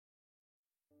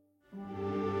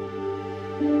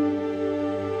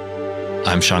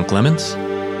I'm Sean Clemens.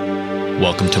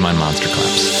 Welcome to my Monster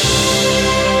Claps.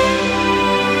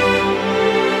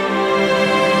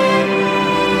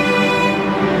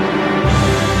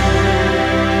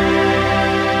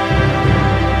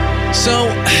 So,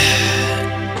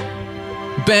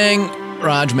 Bang,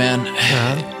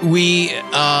 Rajman, we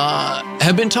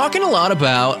have been talking a lot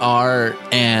about art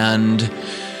and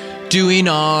doing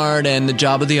art and the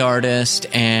job of the artist,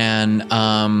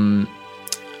 and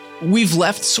we've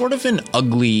left sort of an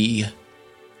ugly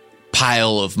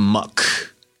pile of muck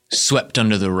swept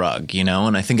under the rug, you know?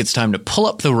 And I think it's time to pull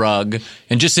up the rug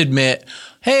and just admit,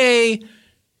 hey,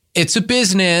 it's a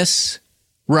business,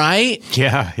 right?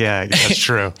 Yeah, that's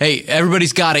true. Hey,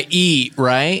 everybody's got to eat,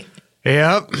 right?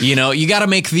 Yep. You know, you got to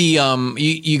make the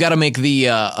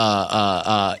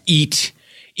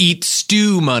eat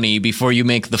stew money before you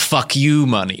make the fuck you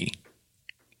money.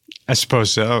 I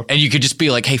suppose so. And you could just be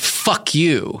like, hey, fuck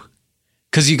you.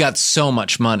 Because you got so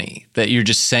much money that you're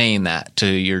just saying that to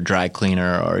your dry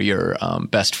cleaner or your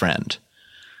best friend.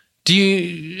 Do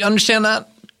you understand that?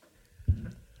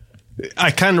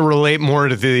 I kind of relate more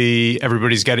to the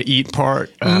everybody's got to eat part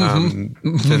than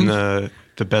the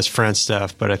best friend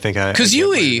stuff. But I think because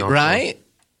you eat, right?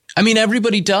 I mean,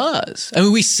 everybody does. I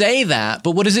mean, we say that,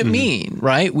 but what does it mean,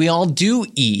 right? We all do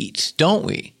eat, don't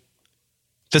we?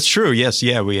 That's true. Yes.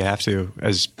 Yeah, we have to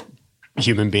as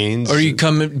human beings. Or you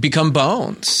become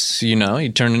bones, you know, you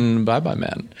turn into bye-bye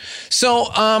man.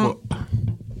 So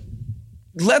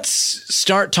let's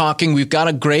start talking. We've got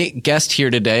a great guest here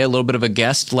today, a little bit of a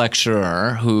guest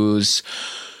lecturer who's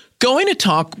going to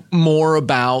talk more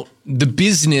about the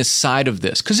business side of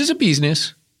this, because it's a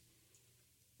business.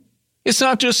 It's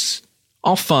not just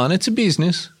all fun. It's a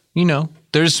business, you know.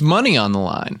 There's money on the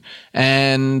line.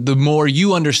 And the more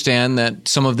you understand that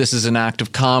some of this is an act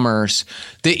of commerce,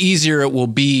 the easier it will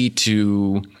be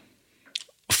to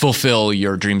fulfill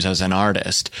your dreams as an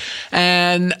artist.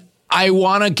 And I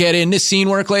want to get into scene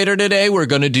work later today. We're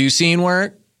going to do scene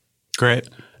work. Great.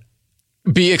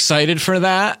 Be excited for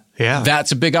that. Yeah.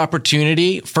 That's a big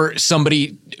opportunity for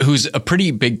somebody who's a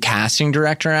pretty big casting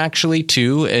director, actually,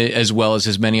 too, as well as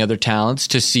his many other talents,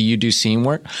 to see you do scene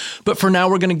work. But for now,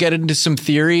 we're going to get into some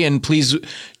theory, and please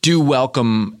do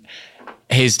welcome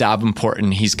Hayes Davenport,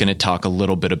 and he's going to talk a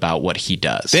little bit about what he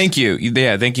does. Thank you.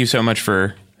 Yeah, thank you so much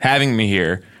for having me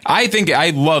here.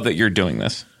 I love that you're doing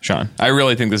this, Sean. I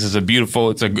really think this is a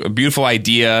beautiful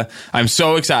idea. I'm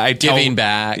so excited. Giving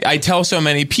back. I tell so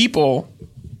many people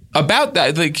about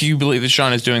that. Like, you believe that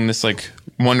Sean is doing this, like,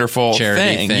 wonderful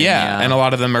charity thing. Yeah. And a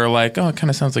lot of them are like, oh, it kind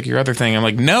of sounds like your other thing. I'm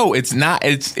like, no, it's not.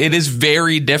 It is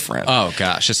very different. Oh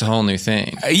gosh, it's a whole new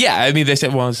thing. Yeah. I mean, they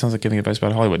said, well, it sounds like giving advice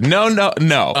about Hollywood. No. Oh,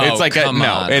 it's like,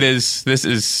 on. it is, this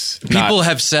is People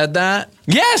have said that?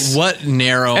 Yes. What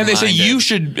narrow? And they say you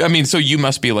should, I mean, so you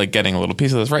must be like getting a little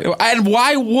piece of this, right? And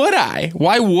why would I?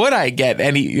 Why would I get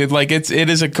any, like, it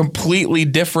is a completely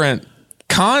different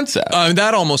concept.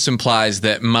 That almost implies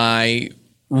that my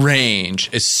range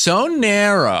is so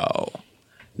narrow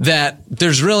that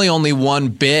there's really only one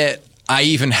bit I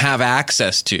even have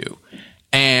access to,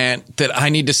 and that I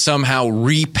need to somehow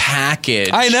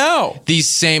repackage these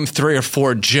same 3 or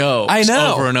 4 jokes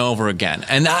over and over again.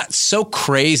 And that's so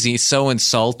crazy, so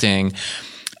insulting.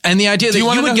 And the idea that you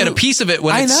would get a piece of it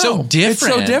when it's so different. It's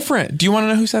so different. Do you want to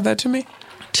know who said that to me?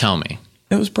 Tell me.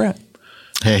 It was Brett.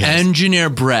 Hey. Engineer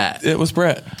Brett. It was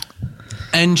Brett.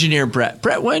 Engineer Brett.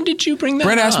 Brett, when did you bring that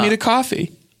Brett up? asked me to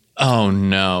coffee. Oh,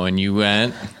 no. And you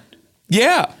went?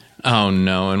 Yeah. Oh,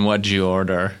 no. And what'd you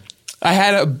order? I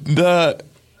had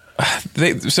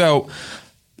so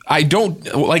I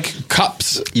don't like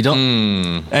cups. You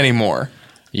don't anymore.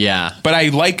 Yeah. But I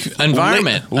like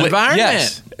environment. Environment.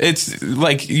 Yes. It's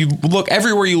like you look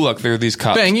everywhere you look, there are these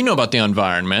cups. Bang, you know about the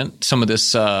environment. Some of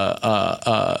this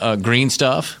green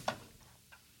stuff.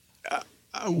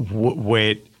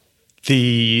 Wait,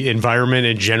 the environment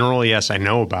in general, yes, I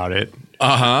know about it.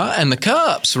 And the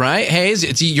cups, right?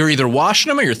 Hayes, you're either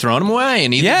washing them or you're throwing them away,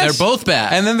 and they're both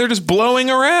bad. And then they're just blowing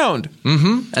around.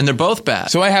 And they're both bad.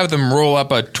 So I have them roll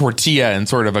up a tortilla in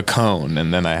sort of a cone,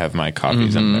 and then I have my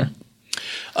coffees in there.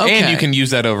 Okay. And you can use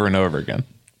that over and over again.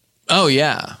 Oh,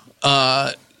 yeah.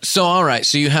 So, all right.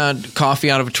 So you had coffee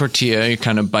out of a tortilla. You're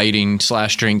kind of biting /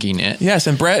 drinking it. Yes.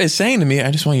 And Brett is saying to me, I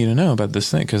just want you to know about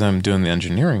this thing because I'm doing the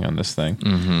engineering on this thing.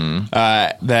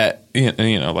 That,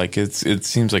 you know, like it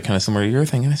seems like kind of similar to your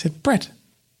thing. And I said, Brett.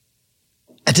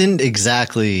 I didn't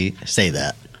exactly say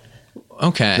that.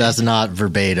 Okay. That's not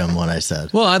verbatim what I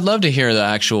said. Well, I'd love to hear the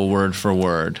actual word for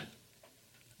word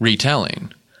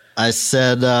retelling. I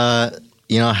said,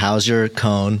 how's your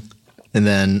cone? And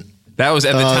then That was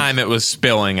at the time it was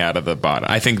spilling out of the bottom.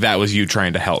 I think that was you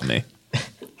trying to help me.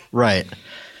 Right.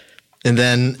 And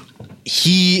then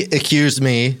he accused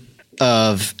me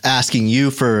of asking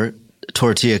you for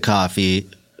tortilla coffee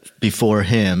before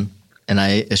him. And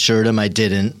I assured him I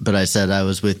didn't, but I said I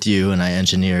was with you and I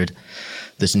engineered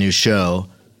this new show.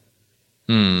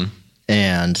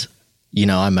 And, you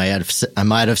know, I might have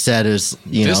said it was,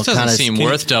 this doesn't seem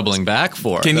worth doubling back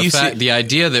for. The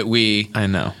idea that I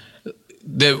know.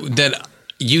 that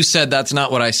you said that's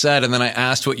not what I said, and then I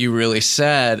asked what you really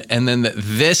said, and then that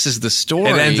this is the story.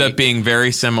 It ends up being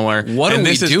very similar. What are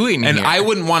we doing and here? I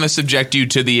wouldn't want to subject you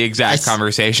to the exact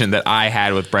conversation that I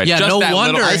had with Brett. Yeah, Just no that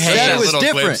wonder little, Hayes- just that it was little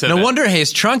different. glimpse of No it. wonder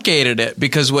Hayes truncated it,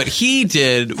 because what he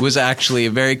did was actually a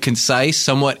very concise,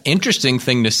 somewhat interesting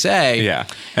thing to say. Yeah,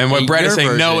 and what Brett is your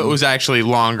saying, no, version- it was actually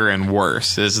longer and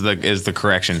worse. Is the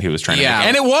correction he was trying to Yeah. make,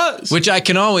 and it was. Which I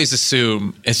can always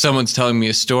assume if someone's telling me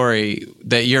a story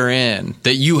that you're in,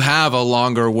 that you have a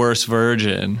longer, worse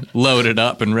version loaded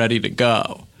up and ready to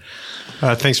go.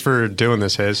 Thanks for doing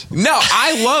this, Hayes. No,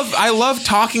 I love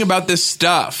talking about this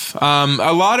stuff.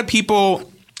 A lot of people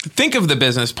think of the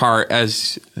business part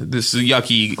as this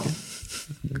yucky,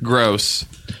 gross,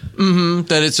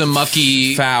 That it's a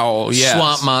mucky, foul, yes.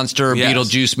 swamp monster, Yes.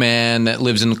 Beetlejuice man that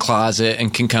lives in the closet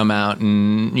and can come out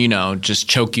and, just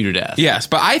choke you to death. Yes,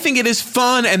 but I think it is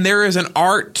fun, and there is an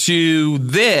art to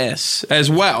this as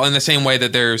well. In the same way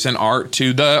that there's an art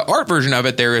to the art version of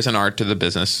it, there is an art to the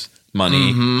business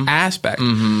money aspect.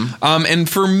 And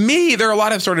for me, there are a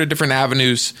lot of sort of different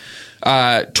avenues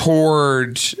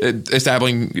toward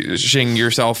establishing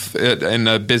yourself in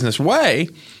a business way.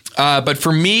 But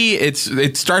for me,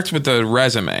 it starts with the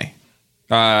resume.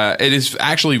 It is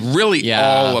actually really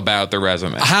all about the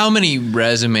resume. How many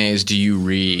resumes do you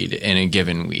read in a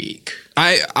given week?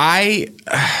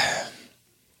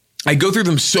 I go through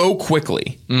them so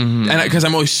quickly, and because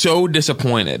I'm always so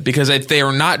disappointed, because if they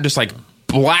are not just like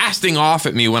blasting off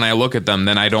at me when I look at them,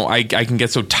 then I can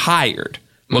get so tired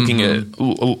looking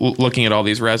at all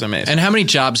these resumes. And how many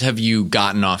jobs have you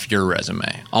gotten off your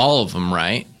resume? All of them,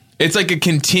 right? It's like a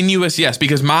continuous yes,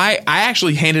 because I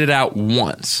actually handed it out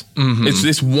once. It's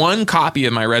this one copy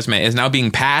of my resume is now being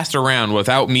passed around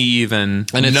without me even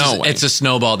knowing. It's a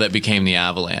snowball that became the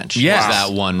avalanche. Yes. Was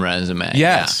that one resume.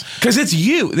 Yes, because it's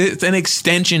you. It's an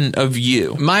extension of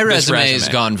you. My this resume has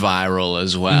gone viral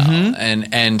as well,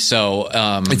 and so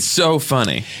It's so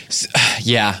funny,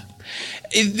 yeah.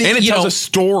 and it tells a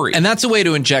story. And that's a way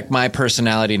to inject my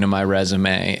personality into my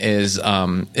resume. Is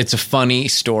it's a funny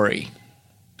story.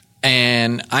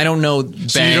 And I don't know, Bang,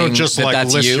 So you don't just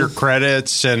that's list you. your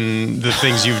credits and the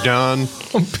things you've done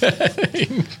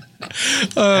Bang.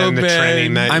 and the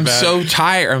training that I'm you've had? so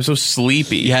tired. I'm so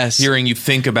sleepy. Yes. Hearing you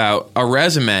think about a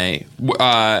resume,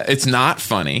 it's not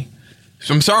funny.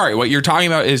 So I'm sorry. What you're talking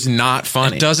about is not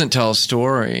funny. It doesn't tell a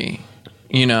story,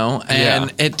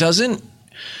 and it doesn't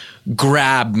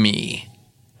grab me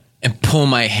and pull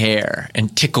my hair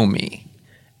and tickle me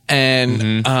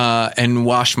and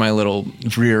wash my little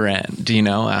rear end,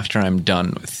 after I'm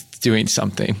done with doing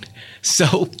something.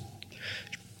 So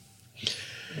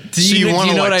So you want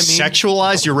to what I mean?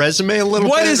 sexualize your resume a little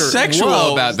What bit? is or- sexual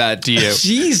Whoa. about that to you?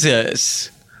 Jesus.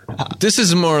 This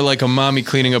is more like a mommy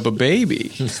cleaning up a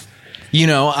baby.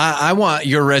 I want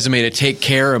your resume to take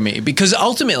care of me, because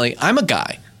ultimately I'm a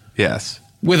guy Yes.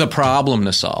 with a problem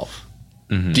to solve.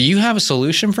 Do you have a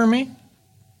solution for me?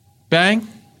 Bang?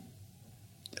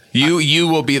 You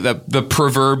will be the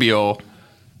proverbial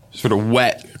sort of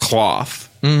wet cloth.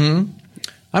 I'm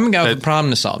a guy with a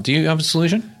problem to solve. Do you have a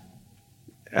solution?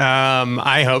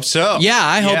 I hope so. Yeah,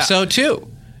 I hope so too.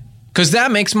 Because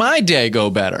that makes my day go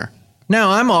better.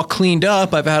 Now I'm all cleaned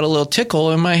up. I've had a little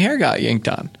tickle and my hair got yanked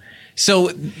on. So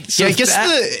I guess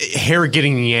the hair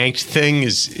getting yanked thing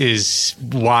is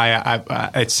why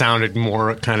it sounded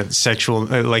more kind of sexual.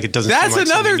 Like it doesn't. That's seem like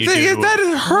another something you thing. do That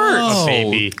to hurts. a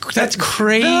baby. That's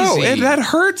crazy. No, that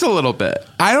hurts a little bit.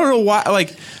 I don't know why.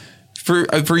 Like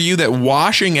for you, that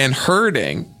washing and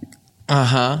hurting.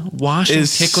 Washing,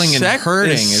 Is tickling, and sex-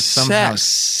 hurting is is somehow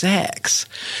sex.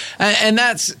 And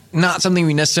that's not something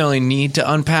we necessarily need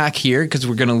to unpack here, because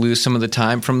we're going to lose some of the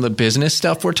time from the business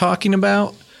stuff we're talking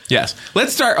about. Yes.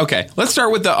 Let's start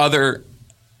with the other.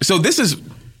 So this is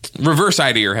reverse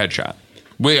side of your headshot.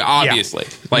 Obviously.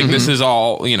 Like this is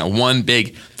all, one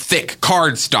big thick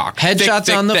card stock. Headshots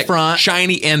thick, on the thick, front.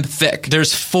 Shiny and thick.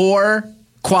 There's 4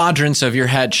 quadrants of your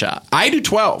headshot. I do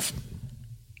 12.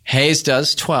 Hayes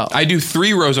does 12. I do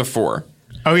 3 rows of 4.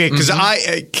 Oh yeah, because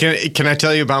I can I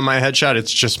tell you about my headshot?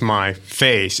 It's just my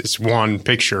face. It's one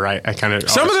picture. I kind of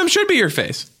Some of them should be your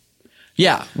face.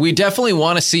 Yeah, we definitely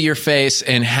want to see your face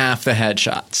in half the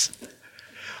headshots.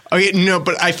 Okay, no,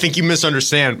 but I think you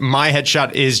misunderstand. My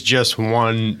headshot is just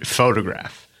one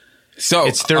photograph. So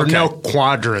There are no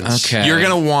quadrants. Okay. You're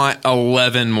going to want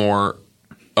 11 more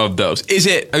of those. Is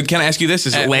it, can I ask you this?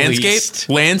 Is it At landscape? least.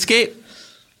 Landscape?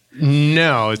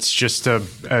 No, it's just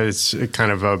it's a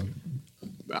kind of a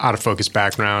out of focus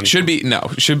background. Should be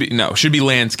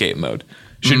landscape mode.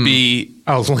 Should be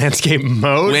landscape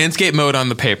mode? landscape mode on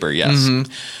the paper, yes.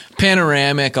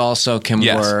 Panoramic also can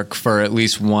Yes. work for at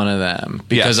least one of them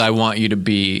because Yes. I want you to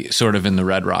be sort of in the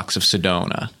Red Rocks of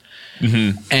Sedona.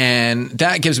 And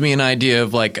that gives me an idea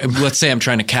of like, let's say I'm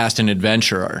trying to cast an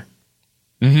adventurer.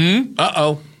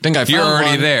 Uh-oh. Think I found You're already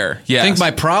one. there. Yes. I think my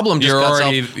problem just You're got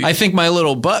already- solved. I think my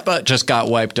little butt just got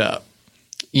wiped up,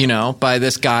 by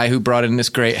this guy who brought in this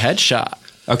great headshot.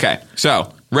 Okay,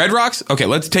 so Red Rocks. Okay,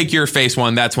 let's take your face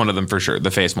one. That's one of them for sure.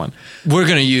 The face one. We're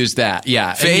going to use that.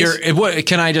 Yeah. Face-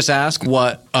 Can I just ask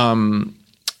what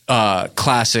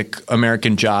classic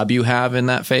American job you have in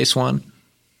that face one?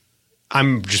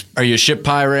 I'm just Are you a ship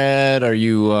pirate? Are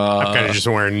you kind of just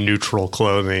wearing neutral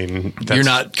clothing. you're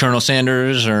not Colonel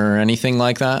Sanders or anything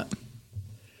like that?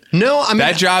 No, I mean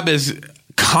That job is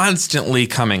constantly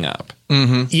coming up.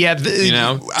 yeah,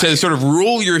 To sort of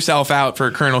rule yourself out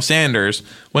for Colonel Sanders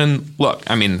when, look,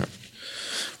 I mean,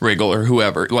 Riggle or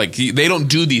whoever, like they don't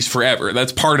do these forever.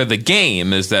 That's part of the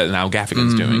game is that now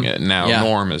Gaffigan's doing it. Now Yeah.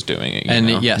 Norm is doing it.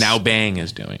 And yes. Now Bang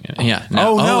is doing it. Yeah.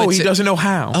 No, he it's- doesn't know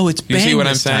how. Oh, it's You Bang see what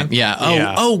I'm this saying? time. Yeah.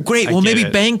 Yeah. Oh, great. I Well, get maybe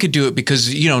it. Bang could do it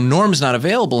because, Norm's not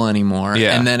available anymore.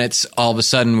 Yeah. And then it's all of a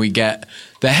sudden we get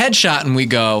the headshot and we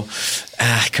go,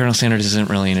 Colonel Sanders isn't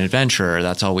really an adventurer.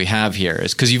 That's all we have here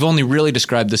is because you've only really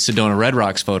described the Sedona Red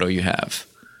Rocks photo you have.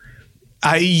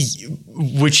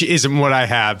 which isn't what I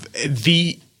have.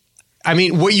 I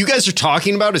mean, what you guys are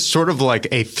talking about is sort of like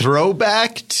a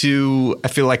throwback to, I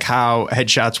feel like how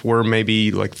headshots were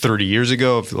maybe like 30 years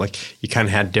ago. I feel like you kind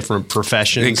of had different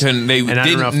professions. They And I don't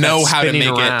didn't if know that's how to spinning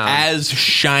make around. it as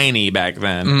shiny back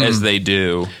then as they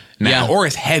do now, Yeah. or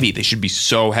as heavy. They should be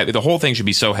so heavy. The whole thing should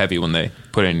be so heavy when they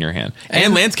put it in your hand.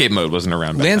 And landscape mode wasn't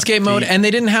around back then. Landscape mode, and they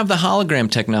didn't have the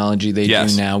hologram technology they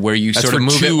Yes. do now, where you That's sort of for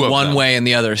move it two of one them. way and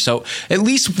the other. So at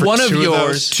least one of two of yours,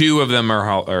 those? Two of them are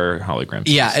holograms.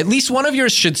 yeah, at least one of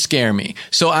yours should scare me.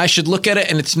 So I should look at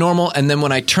it and it's normal, and then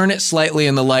when I turn it slightly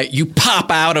in the light, you pop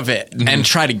out of it and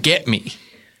try to get me.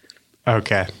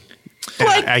 Okay.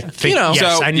 Like, I think, you know.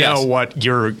 yes, So, I know yes. what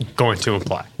you're going to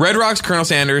imply. Red Rocks, Colonel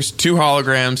Sanders, 2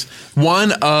 holograms,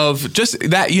 one of just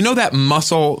that, that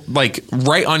muscle like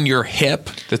right on your hip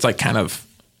that's like kind of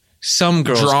Some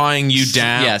girls drawing you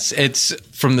down. Yes, it's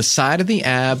from the side of the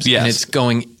abs, Yes. and it's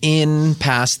going in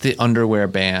past the underwear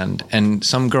band, and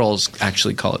some girls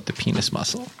actually call it the penis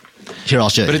muscle. Here, I'll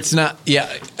show you. But it's not.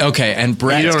 Yeah. Okay. And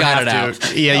Brett's don't got have it to.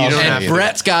 out. Yeah, you don't and have to.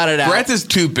 Brett's got it out. Brett's is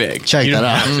too big. Check You that don't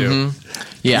out. have to.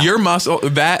 yeah. Your muscle,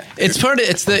 that It's part of.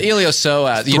 It's the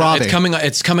iliopsoas. You know, Throbbing.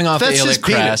 it's coming off That's the his iliac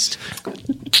crest.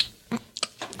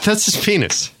 That's his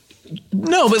penis.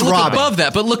 No, but look Throbbing. above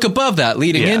that. But look above that,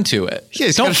 leading Yeah. into it. Yeah,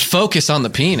 it's don't got- focus on the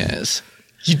penis.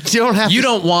 You don't have You to.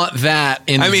 don't want that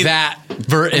in I mean-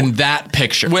 in that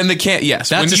picture. when the yes,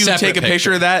 That's when a you separate take a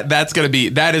picture of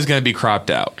that is gonna be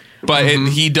cropped out. But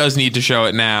he does need to show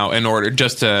it now in order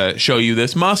just to show you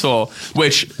this muscle,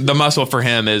 which the muscle for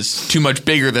him is too much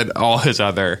bigger than all his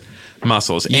other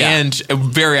muscles Yeah. and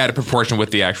very out of proportion with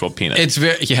the actual penis.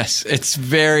 It's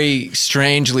very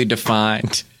strangely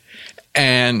defined,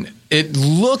 and it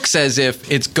looks as if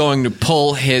it's going to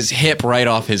pull his hip right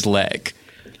off his leg.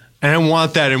 And I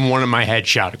want that in one of my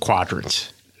headshot quadrants.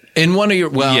 In one of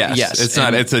your yes, it's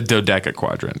not. It's a dodeca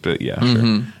quadrant, but yeah.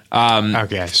 Sure.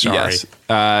 Okay, sorry.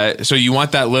 Yes. So you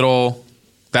want that little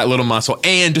muscle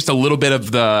and just a little bit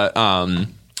of the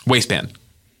waistband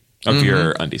of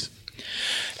your undies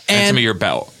and some of your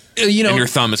belt. And your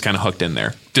thumb is kind of hooked in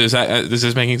there. Does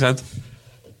this making sense?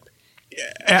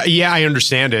 Yeah, I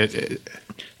understand it.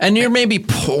 and you're maybe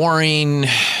pouring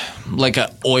like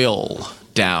a oil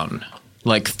down.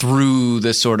 Like through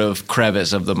the sort of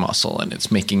crevice of the muscle, and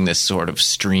it's making this sort of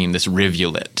stream, this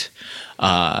rivulet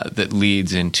that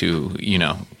leads into,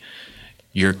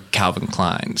 your Calvin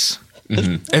Klein's.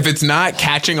 If it's not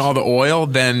catching all the oil,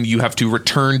 then you have to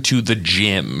return to the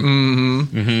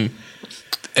gym.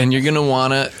 And you're going to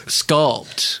want to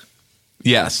sculpt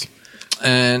Yes.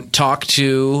 and talk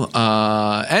to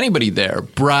anybody there.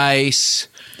 Bryce,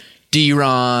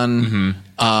 D-Ron,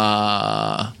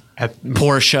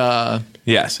 Portia.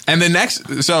 Yes. And the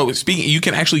next, so speaking, you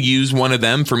can actually use one of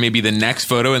them for maybe the next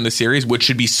photo in the series, which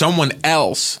should be someone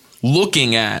else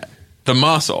looking at the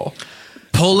muscle.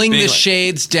 pulling being the like-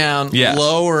 shades down, Yes.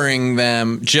 lowering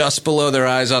them just below their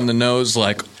eyes on the nose,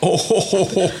 like,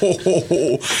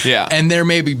 oh. Yeah. And they're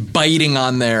maybe biting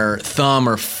on their thumb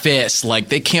or fist, like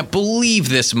they can't believe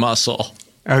this muscle.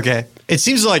 Okay. It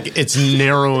seems like it's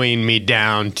narrowing me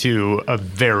down to a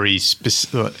very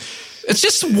specific. It's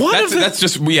just one of the. That's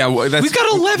just That's We've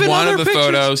got 11 one other of the pictures.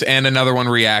 photos and another one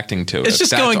reacting to it. It's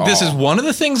just That's going. This all. is one of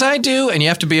the things I do, and you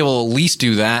have to be able to at least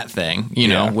do that thing,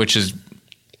 Yeah. which is,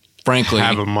 frankly,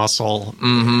 Have a muscle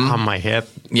on my hip.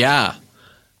 yeah,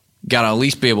 got to at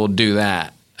least be able to do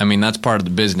that. I mean, that's part of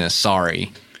the business.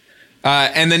 Sorry.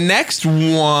 And the next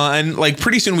one, like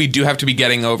pretty soon, we do have to be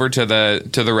getting over to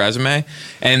the resume,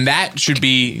 and that should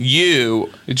be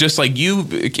you, just like you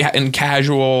in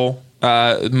casual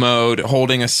mode,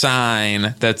 holding a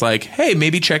sign that's like, "Hey,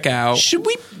 maybe check out." Should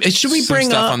we some bring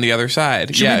stuff up on the other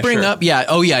side? Should we bring up? Yeah.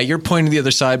 Oh, yeah. You're pointing to the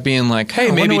other side, being like, "Hey, Hey,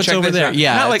 maybe maybe what's check over this there." out.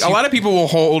 Yeah. Not like a lot of people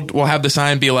will have the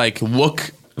sign be like,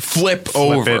 flip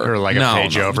over it or like a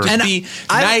page over. Just And be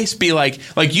I- nice. Be like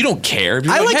you don't care. Be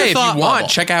I like hey, a thought if you want, bubble.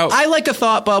 check out. I like a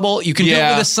thought bubble. You can do it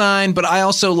Yeah. with a sign, but I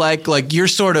also like you're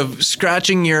sort of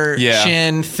scratching your Yeah.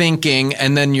 chin, thinking,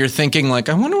 and then you're thinking like,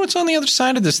 I wonder what's on the other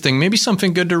side of this thing. Maybe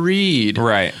something good to read.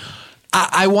 Right.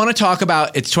 I want to talk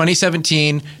about. It's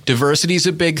 2017. Diversity is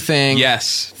a big thing.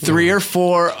 Yes. 3 or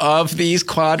 4 of these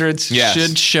quadrants Yes.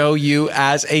 should show you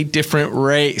as a different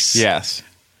race. Yes.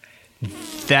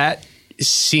 That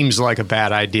seems like a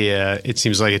bad idea. It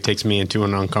seems like it takes me into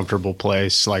an uncomfortable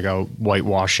place, like a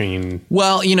whitewashing.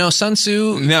 Well, Sun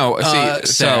Tzu No, see,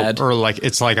 said. Or like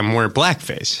it's like I'm wearing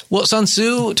blackface. Well, Sun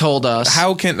Tzu told us.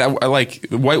 How can like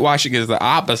whitewashing is the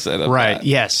opposite of Right. that.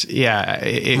 Yes.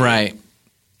 Yeah. Right.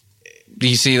 Do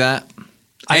you see that?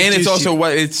 And do it's also see-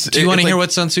 what it's. Do you want to it's hear like-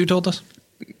 what Sun Tzu told us?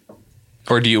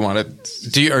 or do you want to?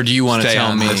 Do you want to Stay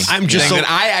tell on me? this I'm just thing so- that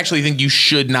I actually think you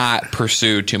should not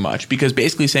pursue too much, because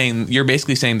you're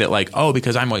basically saying that like, oh,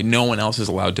 because I'm white, no one else is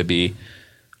allowed to be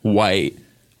white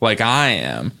like I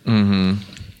am. Mm-hmm.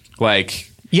 Like,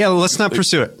 Yeah. Let's not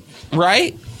pursue it.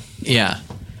 right? Yeah.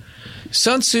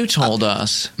 Sun Tzu told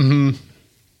us.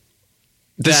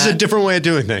 This is a different way of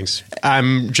doing things.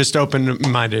 I'm just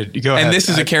open-minded. Go ahead. And this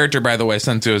is a character, by the way.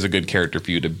 Sun Tzu is a good character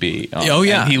for you to be. Oh,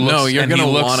 yeah. And he looks, No, you're and gonna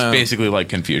he looks wanna- basically like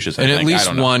Confucius. I And think. at I least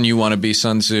don't know. one you want to be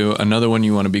Sun Tzu, another one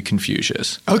you want to be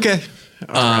Confucius. Okay.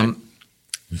 All right.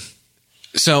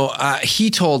 So he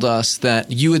told us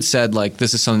that you had said like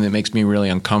this is something that makes me really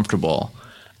uncomfortable,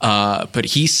 but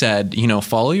he said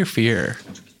follow your fear.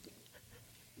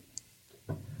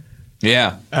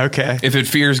 Yeah. Okay. If it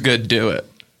feels good, do it.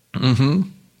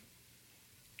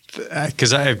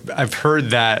 Because I've heard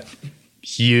that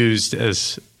used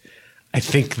as, I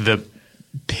think the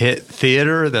Pit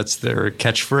Theater. That's their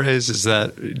catchphrase. Is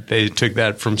that they took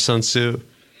that from Sun Tzu?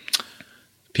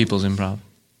 People's improv.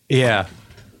 Yeah.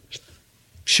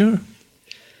 Sure.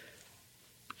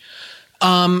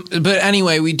 But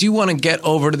anyway, we do want to get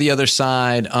over to the other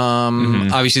side.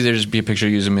 Obviously, there's be a picture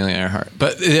of you as Amelia Earhart,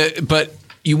 but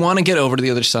you want to get over to the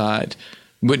other side.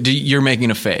 But you're making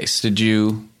a face. Did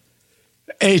you?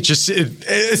 This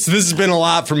has been a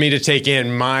lot for me to take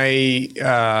in. My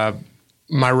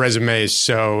resume is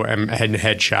so and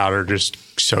headshot are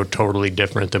just so totally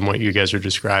different than what you guys are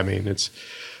describing. It's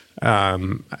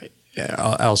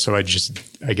also I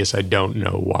guess I don't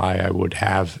know why I would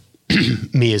have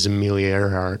me as Amelia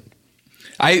Earhart.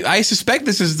 I suspect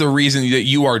this is the reason that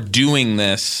you are doing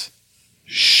this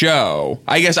show.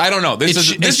 I guess I don't know. This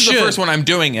is the first one I'm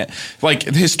doing it. Like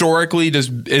historically, is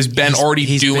Ben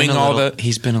already doing all the?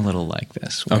 He's been a little like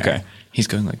this. where Okay. He's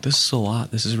going like, this is a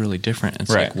lot. This is really different. It's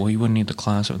Right. like, well, you wouldn't need the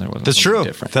class if there wasn't That's something true.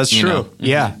 different. That's you true. know?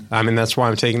 Yeah. I mean, that's why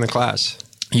I'm taking the class.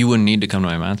 You wouldn't need to come to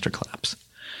my master class.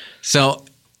 So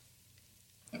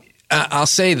I'll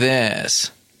say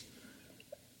this.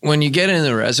 When you get into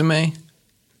the resume,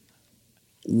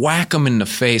 whack them in the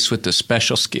face with the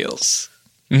special skills.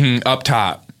 Up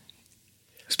top.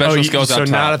 Special skills so up top.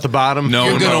 not at the bottom? No,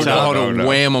 You're going to no, want no, to no.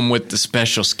 wham them with the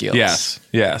special skills.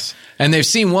 Yes. And they've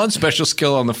seen one special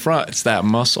skill on the front. It's that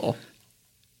muscle.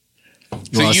 So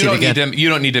wanna see it you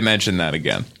don't need to mention that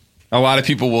again. A lot of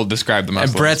people will describe the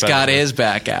muscle. And Brett's as got special. his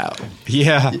back out.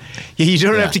 Yeah. You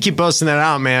don't have to keep posting that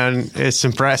out, man. It's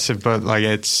impressive, but like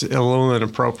it's a little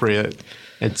inappropriate.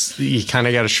 You kind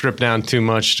of got to strip down too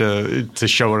much to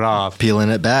show it off. Peeling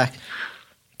it back.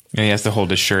 And he has to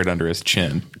hold his shirt under his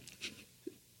chin.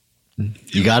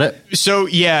 You got it? So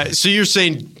you're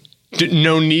saying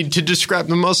no need to describe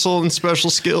the muscle and special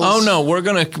skills? Oh no, we're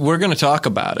gonna talk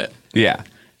about it. Yeah.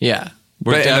 Yeah,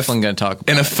 we're But definitely gonna talk about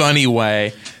in a it. funny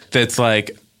way that's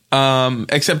like,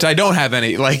 except I don't have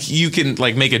any. Like you can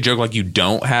like make a joke like you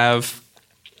don't have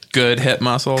good hip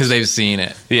muscles. Because they've seen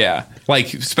it. Yeah. Like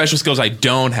special skills I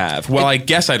don't have. Well, I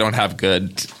guess I don't have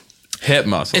good hip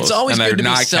muscles. It's always and good to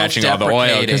they're be not catching all the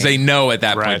oil because they know at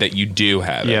that Right. point that you do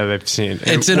have it. Yeah, they've seen it.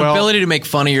 It's an ability to make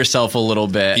fun of yourself a little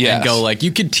bit Yes. and go like,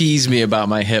 you could tease me about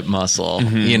my hip muscle,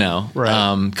 you know,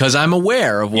 Right. because I'm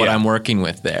aware of what Yeah. I'm working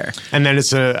with there. And then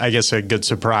it's I guess a good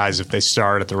surprise if they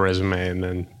start at the resume and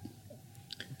then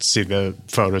see the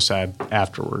photo side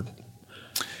afterward.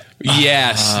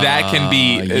 Yes, that can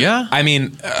be. yeah. I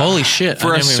mean, Holy shit! for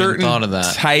I a never even certain thought of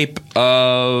that. type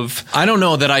of I don't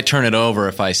know that I turn it over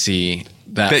if I see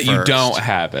that you first. don't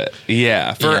have it.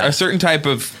 Yeah. For Yeah. a certain type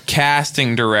of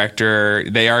casting director,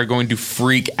 they are going to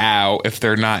freak out if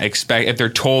they're not if they're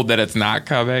told that it's not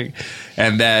coming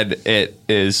and that it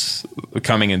is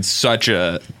coming in such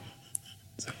a.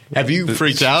 Have you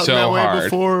freaked out so that way hard.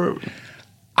 before?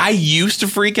 I used to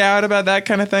freak out about that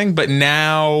kind of thing, but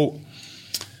now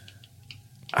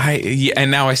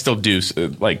and now I still do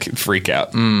like freak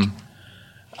out.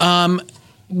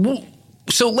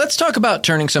 So let's talk about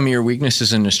turning some of your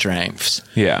weaknesses into strengths.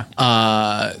 Yeah.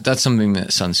 That's something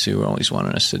that Sun Tzu always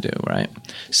wanted us to do, right?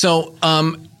 So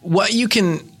what you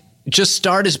can just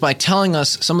start is by telling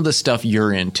us some of the stuff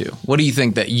you're into. What do you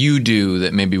think that you do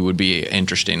that maybe would be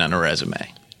interesting on a resume?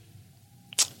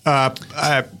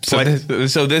 So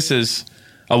this is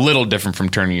a little different from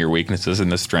turning your weaknesses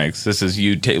into strengths. This is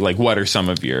you take like what are some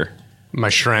of your My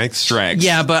strengths. strengths?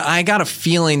 Yeah, but I got a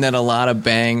feeling that a lot of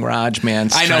Bang Raj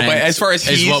man's I know, but as far as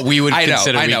is what we would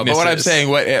consider I know. But what I'm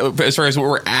saying, as far as what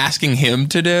we're asking him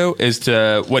to do, is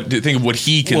to think of what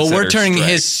he considers. well, we're turning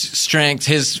strengths. his strengths,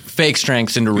 his fake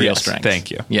strengths, into real Yes, strengths.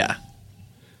 thank you. Yeah.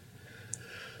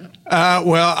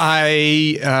 Well,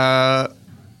 I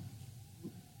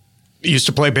used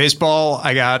to play baseball.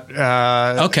 I got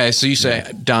Okay, so you say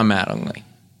Don Mattingly.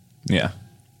 Yeah,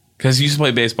 because used to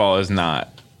play baseball is not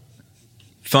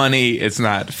funny. It's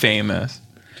not famous.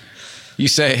 You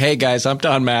say, "Hey guys, I'm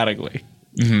Don Mattingly."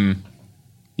 Mm-hmm.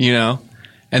 You know,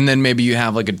 and then maybe you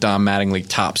have like a Don Mattingly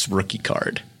Topps rookie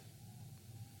card,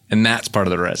 and that's part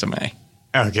of the resume.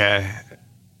 okay.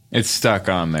 It's stuck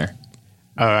on there.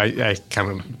 Oh, I kind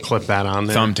of clip that on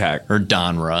there Thumbtack. Or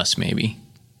Don Russ, maybe.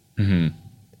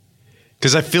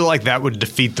 because I feel like that would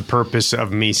defeat the purpose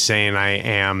of me saying I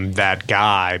am that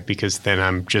guy, because then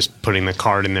I'm just putting the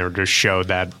card in there to show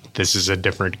that this is a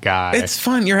different guy. It's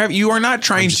fun. You are not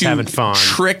trying just having to fun.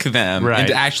 trick them Right.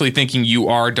 into actually thinking you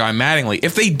are Don Mattingly.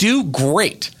 If they do,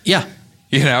 great. Yeah,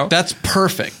 You know, that's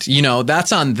perfect. You know,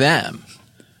 that's on them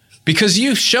because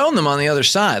you've shown them on the other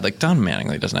side. Like Don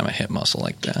Mattingly doesn't have a hip muscle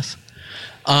like this.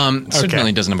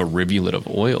 Certainly doesn't have a rivulet of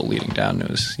oil leading down to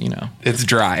his, you know. it's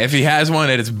dry. If he has one,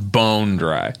 it is bone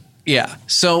dry. Yeah.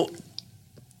 So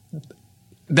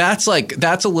that's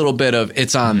a little bit of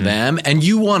it's on them, and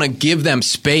you want to give them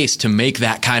space to make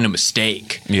that kind of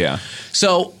mistake. Yeah.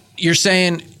 So you're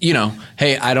saying, you know,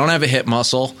 hey, I don't have a hip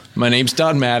muscle. My name's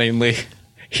Don Mattingly.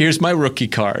 Here's my rookie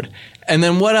card. And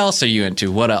then what else are you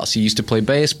into? What else? You used to play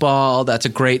baseball. That's a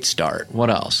great start. What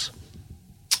else?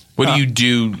 What do you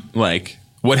do? Like,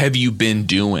 what have you been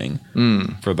doing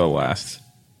for the last,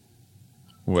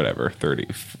 whatever, 30,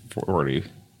 40?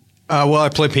 well, I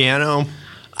play piano.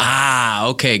 Ah,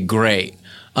 okay, great.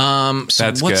 So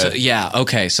That's good. Yeah,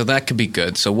 okay, so that could be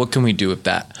good. So what can we do with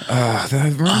that? I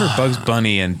remember Bugs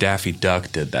Bunny and Daffy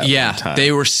Duck did that Yeah, one time.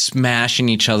 they were smashing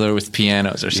each other with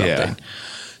pianos or something. Yeah.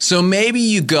 So maybe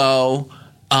you go,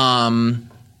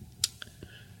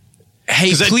 hey,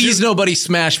 'Cause I please do- nobody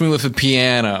smash me with a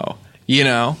piano, you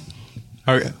know?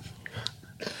 Okay.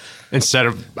 Instead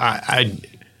of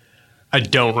I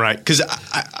don't write, because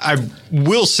I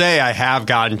will say I have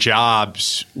gotten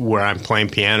jobs where I'm playing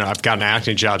piano. I've gotten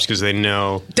acting jobs because they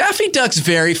know. Daffy Duck's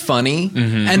very funny,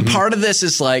 and part of this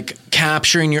is like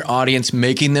capturing your audience,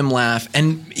 making them laugh.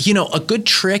 And, you know, a good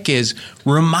trick is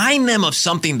remind them of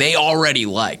something they already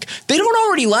like. They don't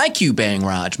already like you, Bang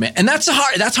Raj, man. And that's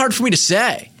hard for me to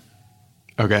say.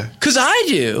 Okay. Because I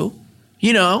do,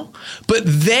 you know, but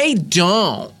they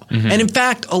don't. And in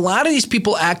fact, a lot of these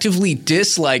people actively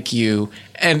dislike you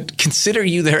and consider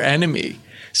you their enemy.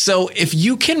 So if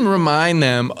you can remind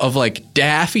them of like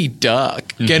Daffy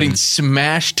Duck getting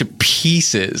smashed to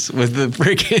pieces with the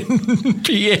freaking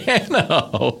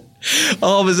piano,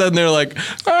 all of a sudden they're like,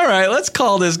 all right, let's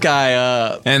call this guy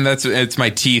up. And it's my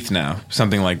teeth now.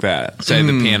 Something like that. Say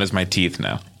the piano's my teeth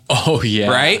now. Oh, yeah.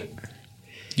 Right?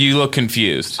 You look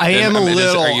confused. I am a mean,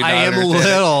 little. are you not I am a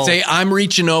understanding? little. Say, I'm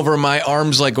reaching over, my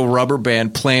arms like a rubber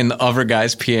band playing the other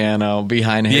guy's piano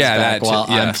behind his back that too, while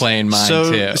I'm yes. playing mine So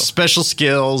too. special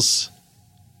skills.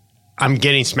 I'm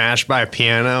getting smashed by a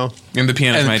piano. And the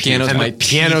piano's my teeth. And the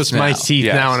piano's my teeth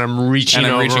Yes. now, and I'm reaching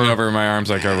over. My arms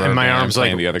like over. And my arms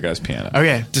playing like the other guy's piano.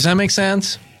 Okay. Does that make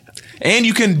sense? And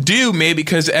you can do maybe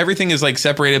because everything is like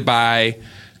separated by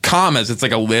commas. It's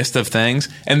like a list of things,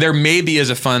 and there maybe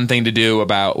is a fun thing to do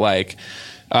about like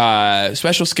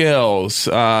special skills,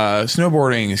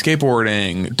 snowboarding,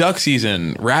 skateboarding, duck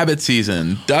season, rabbit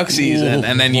season, duck season,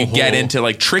 and then you get into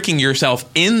like tricking yourself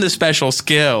in the special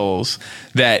skills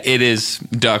that it is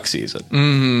duck season.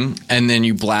 Mm-hmm. And then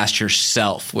you blast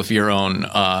yourself with your own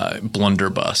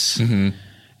blunderbuss. Mm-hmm.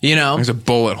 You know, There's a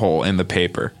bullet hole in the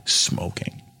paper.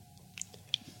 Smoking.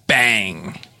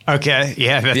 Bang. Okay.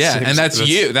 Yeah. And that's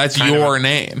you. That's your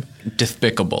name.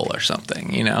 Despicable or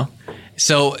something, you know?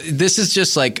 So this is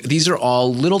just like, these are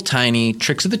all little tiny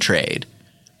tricks of the trade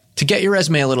to get your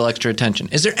resume a little extra attention.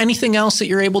 Is there anything else that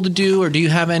you're able to do, or do you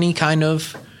have any kind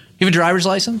of, you have a driver's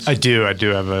license? I do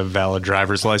have a valid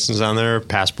driver's license on there,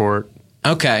 passport.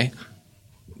 Okay.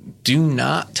 Do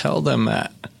not tell them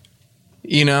that,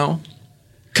 you know?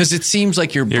 Because it seems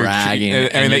like you're bragging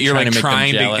and that you're trying like to make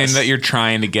trying them to, jealous. and that you're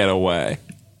trying to get away.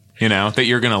 You know, that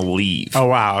you're going to leave. Oh,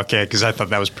 wow. Okay. Because I thought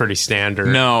that was pretty standard.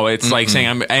 No, it's like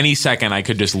saying any second I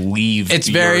could just leave. It's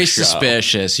very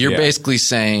suspicious. You're Yeah. basically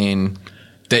saying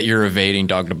that you're evading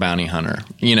Dog the Bounty Hunter.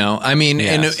 You know, I mean,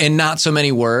 Yes. in not so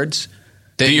many words.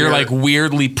 That you're like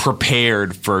weirdly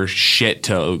prepared for shit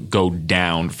to go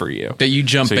down for you. that you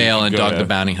jump So you bail can and go Dog to- the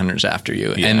Bounty Hunter's after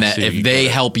you, Yeah, and that so if you they go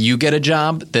to- help you get a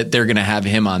job, that they're going to have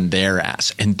him on their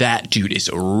ass, and that dude is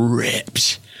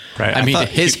ripped. Right. I mean, thought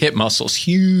his hip muscles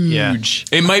huge.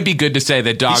 It might be good to say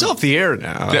that Dog. He's off the air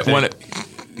now. I that think. when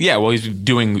yeah, well, he's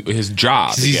doing his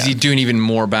job. He's again. doing even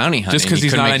more bounty hunting. Just because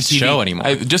he's couldn't not make on the TV, show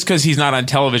anymore. just because he's not on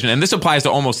television, and this applies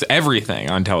to almost everything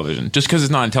on television. Just because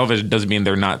it's not on television doesn't mean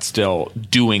they're not still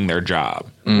doing their job.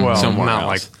 Well, somewhere not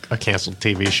else. like a canceled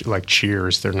TV show like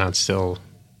Cheers. They're not still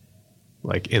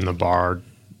like in the bar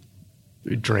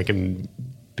drinking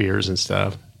beers and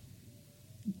stuff.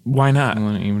 Why not?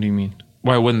 What do you mean?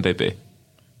 Why wouldn't they be?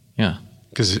 Yeah.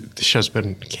 Because the show's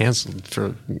been canceled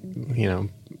for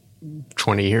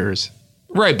 20 years.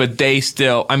 Right, but they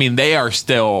are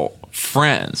still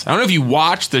friends. I don't know if you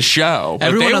watched the show, but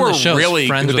Everyone they on were the show is really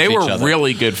friends with they each were other.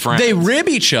 really good friends. They rib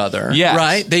each other, Yes.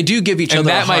 right? They do give each and other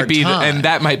that a might hard be time. and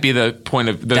that might be the point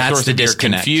of the That's source the of your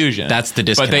disconnect. confusion. That's the But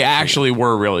they disconnect for you. actually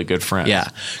were really good friends. Yeah.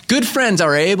 Good friends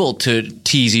are able to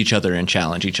tease each other and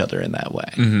challenge each other in that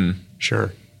way.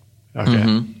 Sure. Okay.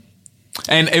 Mm-hmm.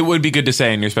 And it would be good to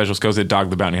say in your special skills that Dog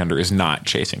the Bounty Hunter is not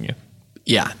chasing you.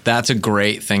 Yeah, that's a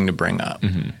great thing to bring up.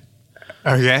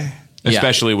 Okay.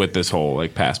 Especially with this whole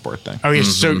like passport thing. Okay.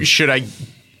 So should I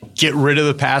get rid of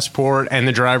the passport and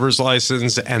the driver's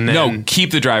license and then? No,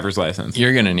 keep the driver's license.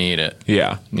 You're going to need it.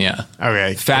 Yeah. Yeah.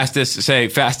 Okay.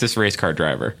 Fastest race car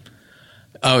driver.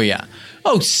 Oh, yeah.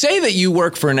 Oh, say that you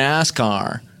work for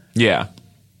NASCAR Yeah.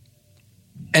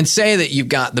 and say that you've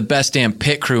got the best damn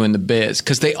pit crew in the biz,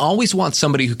 because they always want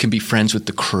somebody who can be friends with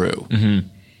the crew. Okay.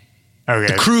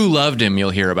 The crew loved him, you'll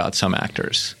hear about some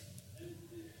actors.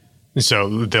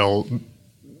 So they'll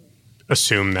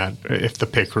assume that if the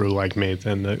pit crew like me,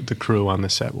 then the crew on the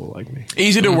set will like me.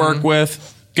 Easy to work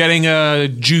with. Getting a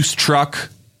juice truck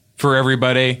for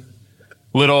everybody.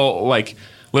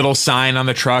 Little sign on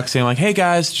the truck saying like, "Hey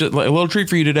guys, just a little treat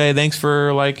for you today. Thanks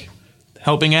for like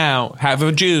helping out. Have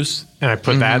a juice." And I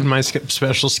put that in my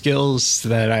special skills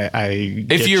that I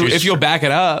If you'll back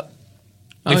it up.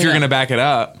 If you're yeah. going to back it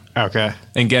up Okay.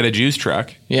 and get a juice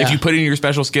truck. Yeah. If you put in your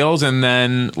special skills and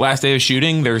then last day of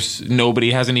shooting, there's nobody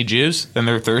has any juice, then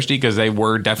they're thirsty because they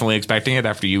were definitely expecting it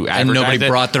after you And nobody advertised it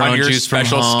brought their on own your juice from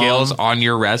special home. skills on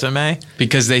your resume.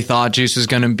 Because they thought Juice was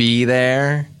going to be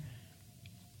there,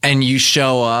 and you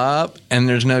show up and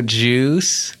there's no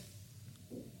juice.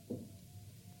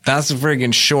 That's a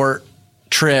friggin' short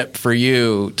trip for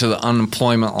you to the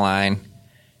unemployment line.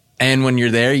 And when you're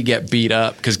there, you get beat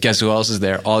up because guess who else is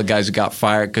there? All the guys who got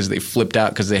fired because they flipped out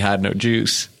because they had no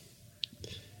juice.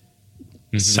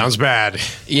 Sounds bad.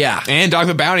 Yeah. And Dog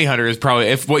the Bounty Hunter is probably,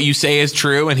 if what you say is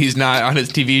true and he's not on his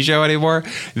TV show anymore,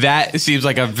 that seems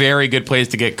like a very good place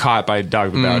to get caught by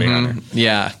Dog the Bounty Hunter.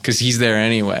 Yeah, because he's there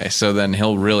anyway. So then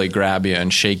he'll really grab you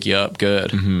and shake you up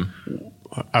good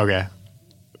Okay.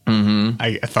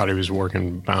 I thought he was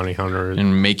working bounty hunter.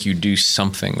 and make you do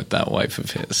something with that wife of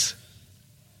his.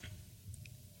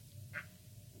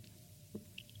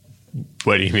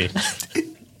 What do you mean?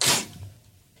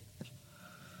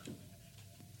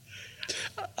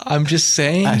 I'm just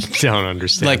saying, I don't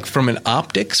understand. like from an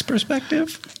optics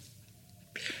perspective,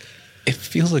 it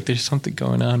feels like there's something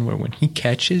going on where when he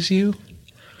catches you,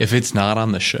 if it's not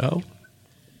on the show,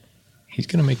 He's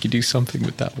going to make you do something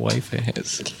with that wife of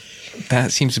his.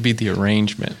 That seems to be the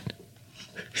arrangement.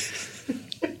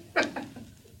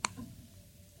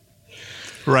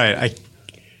 Right.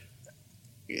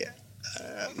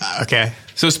 Okay.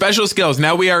 So special skills.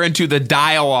 Now we are into the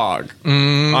dialogue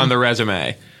on the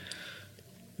resume.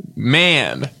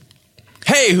 Man.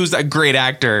 Hey, who's that great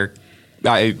actor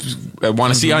I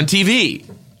want to see on TV?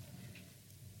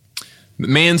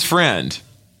 Man's friend.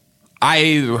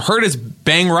 I heard it's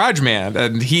Bang Rajman,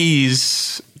 and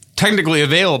he's technically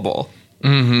available.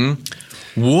 Woman.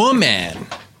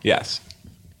 Yes.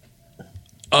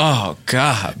 Oh,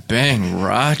 God. Bang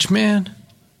Rajman?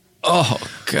 Oh,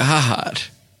 God.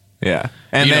 Yeah.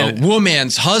 And You then know,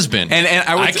 woman's husband. And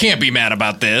I can't be mad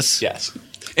about this. yes.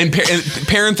 And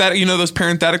parenthetic, you know those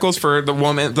parentheticals for the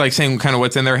woman, like saying kind of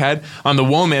what's in their head? On the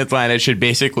woman's line, it should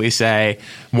basically say,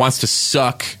 wants to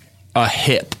suck a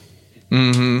hip.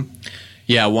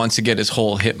 Yeah, wants to get his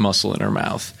whole hip muscle in her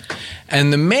mouth.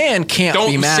 And the man can't be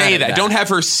Don't mad say at that. Don't have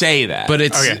her say that. But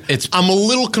it's Okay. I'm a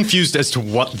little confused as to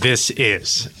what this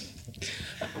is.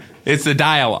 it's the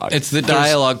dialogue. it's the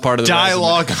dialogue part of the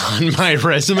Dialogue on my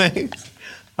resume.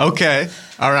 Okay.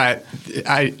 All right.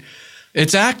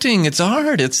 It's acting. It's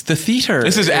art. It's the theater.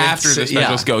 This is after It's- the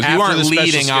special yeah. skills. After You aren't the special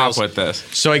leading off skills. with this.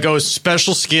 So I go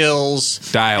special skills,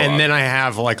 Dialogue. and then I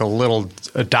have like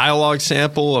a dialogue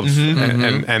sample of,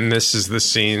 and this is the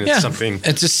scene. It's Yeah. something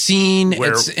It's a scene.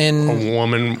 where It's in. a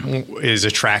woman is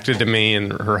attracted to me,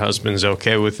 and her husband's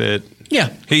okay with it. Yeah.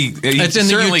 He It's in the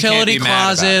certainly can't utility be mad about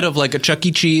closet it. of like a Chuck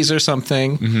E. Cheese or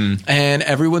something. And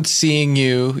everyone's seeing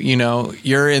you. You know,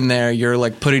 you're in there. You're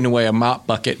like putting away a mop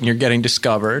bucket and you're getting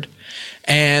discovered.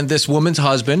 And this woman's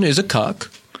husband is a cuck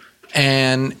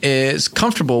and is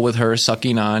comfortable with her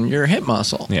sucking on your hip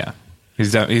muscle. Yeah.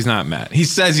 He's not mad. He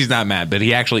says he's not mad, but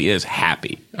he actually is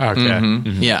happy. Okay.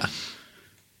 Yeah.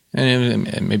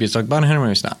 And maybe it's like about him,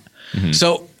 maybe it's not.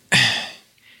 So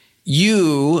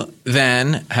you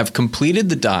then have completed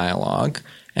the dialogue,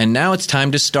 and now it's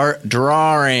time to start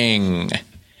drawing.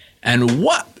 And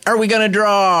what are we going to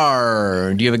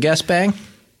draw? Do you have a guess, Bang?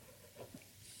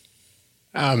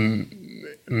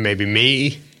 Maybe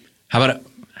me. How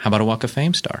about a Walk of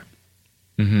Fame star?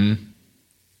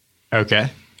 Okay.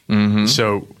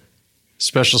 So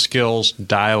special skills,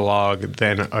 dialogue,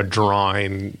 then a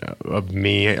drawing of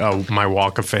me, my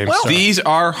Walk of Fame. star. These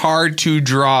are hard to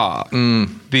draw,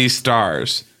 these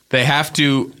stars. They have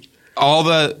to, all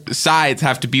the sides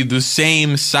have to be the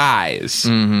same size.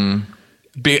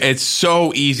 It's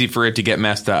so easy for it to get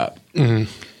messed up. And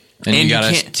you you got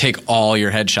to can't- take all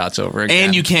your headshots over again.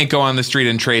 And you can't go on the street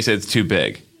and trace it. It's too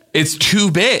big. It's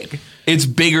too big. It's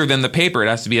bigger than the paper. It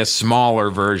has to be a smaller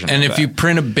version. And of if that. you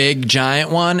print a big giant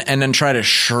one and then try to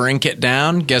shrink it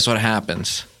down, guess what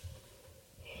happens?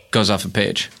 Goes off the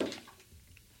page.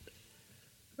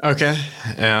 Okay.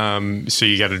 So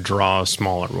you got to draw a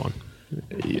smaller one.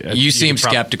 You seem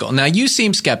skeptical. Now you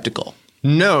seem skeptical.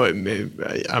 No,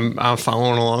 I'm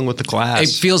following along with the class.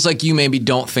 It feels like you maybe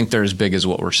don't think they're as big as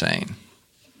what we're saying.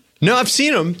 No, I've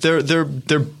seen them.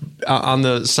 They're on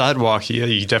the sidewalk. Yeah,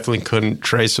 you definitely couldn't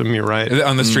trace them. You're right.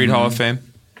 on the Street Hall of Fame,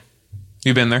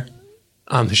 you've been there.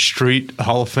 On the Street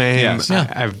Hall of Fame. Yes.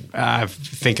 Yeah. I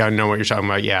think I know what you're talking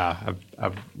about. Yeah,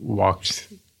 I've walked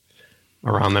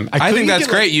around them. I think that's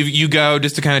couldn't get, great. You go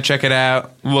just to kind of check it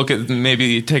out. Look at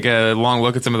maybe take a long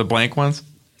look at some of the blank ones.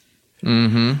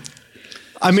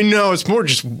 I mean, no, it's more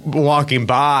just walking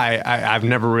by. I've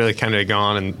never really kind of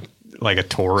gone and like a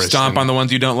tourist. Stomp on the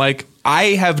ones you don't like. I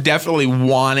have definitely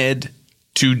wanted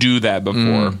to do that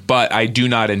before, but I do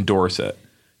not endorse it.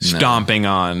 Stomping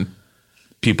on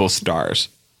people's stars.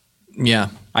 Yeah.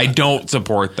 I don't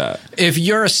support that. If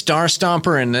you're a star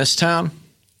stomper in this town,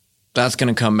 that's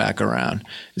going to come back around.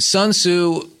 Sun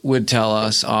Tzu would tell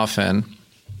us often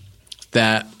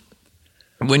that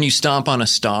when you stomp on a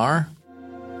star,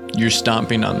 you're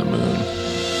stomping on the moon.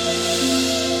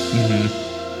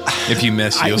 If you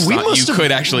miss, you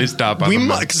could actually stop on the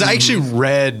moon. Because I actually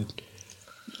read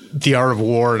The Art of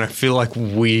War, and I feel like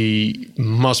we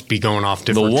must be going off The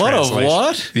different what of translations.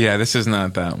 what? Yeah, this is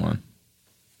not that one.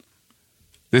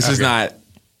 This is not.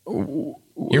 You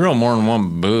wrote more than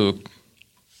one book.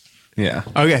 Yeah.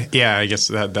 Okay, yeah, I guess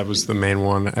that was the main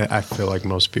one. I feel like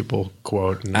most people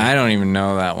quote. And I don't even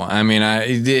know that one. I mean,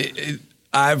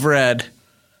 I've read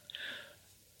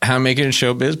How to Make It in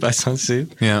Showbiz by Sun Tzu,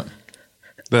 Yeah.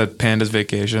 The Panda's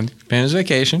Vacation. Panda's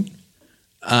Vacation,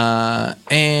 and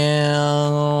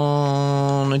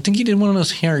I think he did one of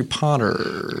those Harry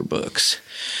Potter books.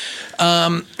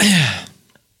 The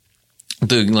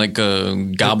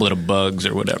Goblet of Bugs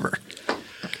or whatever.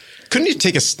 couldn't you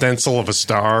take a stencil of a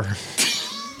star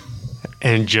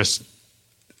and just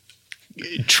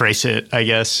trace it, I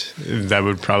guess. That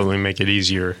would probably make it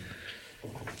easier.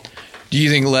 Do you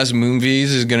think Les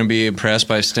Moonves is going to be impressed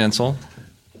by stencil?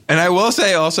 And I will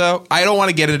say also, I don't want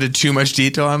to get into too much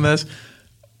detail on this.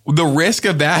 The risk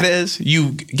of that is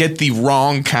you get the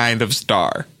wrong kind of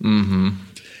star. Mm-hmm.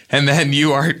 And then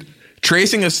you are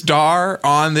tracing a star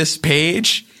on this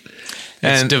page.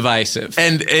 It's divisive.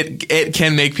 And it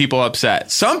can make people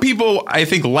upset. Some people, I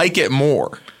think, like it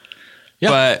more.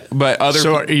 Yeah. But other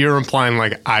So you're implying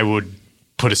like I would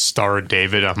put a Star of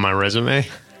David on my resume?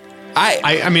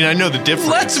 I mean, I know the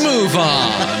difference. Let's move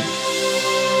on.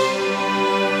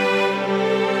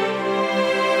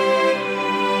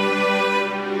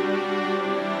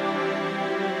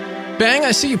 Bang,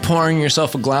 I see you pouring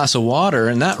yourself a glass of water,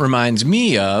 and that reminds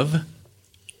me of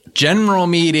general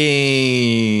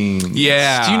meetings.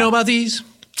 Yeah. Do you know about these?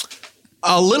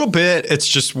 A little bit. It's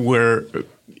just where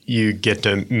you get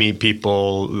to meet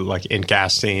people like in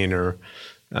casting or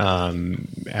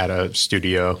at a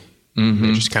studio. Mm-hmm.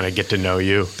 They just kind of get to know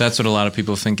you. That's what a lot of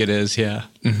people think it is, yeah.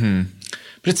 Mm-hmm.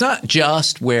 But it's not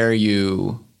just where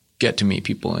you get to meet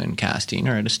people in casting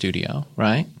or at a studio,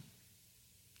 right?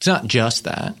 It's not just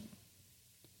that.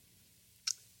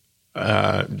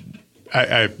 I'll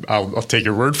take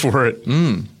your word for it.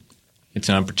 It's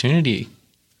an opportunity.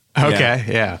 Okay,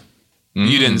 yeah.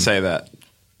 You didn't say that.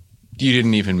 You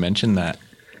didn't even mention that.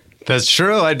 That's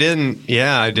true. I didn't.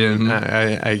 Yeah, I didn't.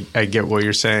 I get what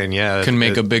you're saying. Yeah. Can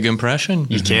make a big impression.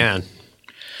 You can.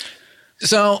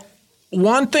 So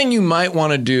one thing you might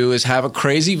want to do is have a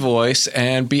crazy voice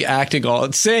and be acting all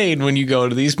insane when you go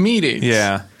to these meetings.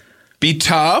 Yeah. Be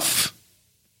tough.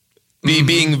 Be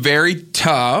being very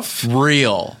tough.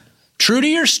 Real. True to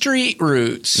your street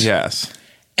roots. Yes.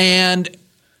 And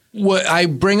what I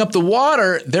bring up the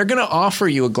water, they're going to offer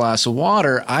you a glass of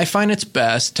water. I find it's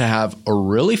best to have a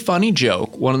really funny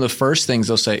joke. One of the first things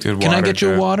they'll say, Good can I water get you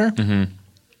a joke." water? Mm-hmm.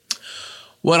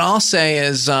 What I'll say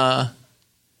is,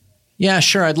 yeah,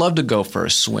 sure, I'd love to go for a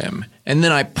swim. And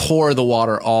then I pour the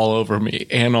water all over me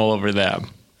and all over them.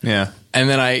 Yeah. And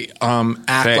then I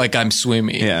act like I'm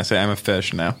swimming. Yeah. Say I'm a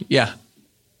fish now. Yeah.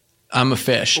 I'm a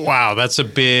fish. Wow, that's a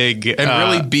big. And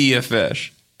really be a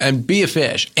fish. And be a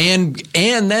fish. And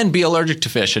then be allergic to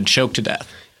fish and choke to death.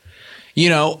 You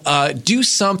know, do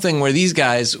something where these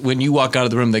guys, when you walk out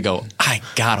of the room, they go, I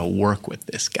got to work with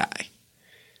this guy.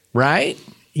 Right?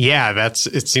 Yeah,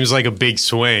 it seems like a big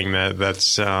swing.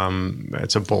 That's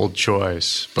a bold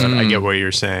choice, but I get what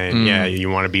you're saying. Yeah, you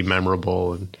want to be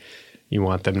memorable and you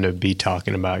want them to be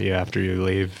talking about you after you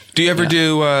leave. Do you ever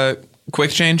do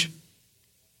quick change?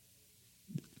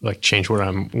 Like change what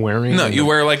I'm wearing? No, you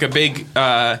wear like a big.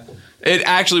 It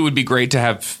actually would be great to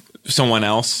have someone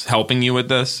else helping you with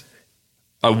this.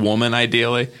 A woman,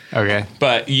 ideally. Okay,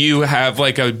 but you have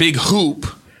like a big hoop,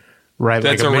 right?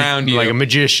 That's like around you, like a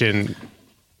magician.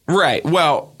 Right.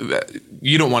 Well,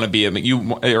 you don't want to be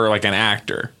or like an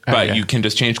actor, but you can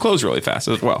just change clothes really fast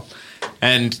as well.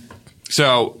 And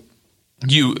so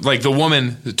you like the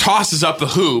woman tosses up the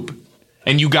hoop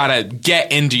and you got to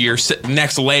get into your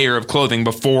next layer of clothing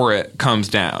before it comes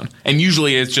down. And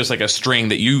usually it's just like a string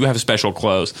that you have special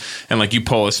clothes and like you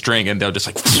pull a string and they'll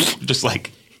just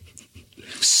like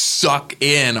suck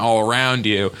in all around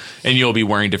you and you'll be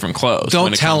wearing different clothes.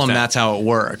 Don't tell them that's how it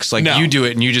works. Like you do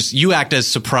it and you act as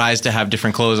surprised to have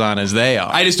different clothes on as they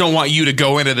are. I just don't want you to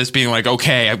go into this being like,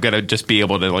 okay, I've got to just be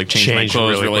able to like change my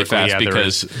clothes really fast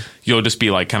because you'll just be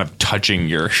like kind of touching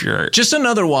your shirt. Just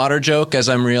another water joke, as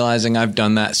I'm realizing I've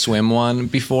done that swim one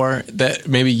before that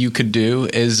maybe you could do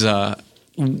is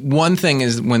one thing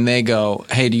is when they go,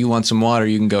 hey, do you want some water?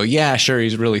 You can go, yeah, sure,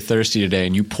 he's really thirsty today,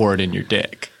 and you pour it in your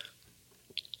dick.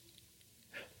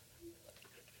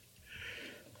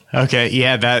 Okay,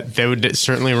 yeah, they would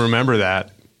certainly remember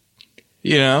that.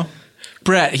 You know?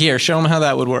 Brett, here, show them how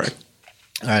that would work.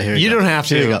 All right, here you go. don't have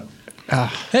to. Here you go.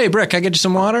 Hey, Brett, can I get you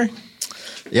some water?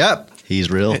 Yep,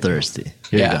 he's real thirsty.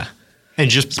 Here you go. And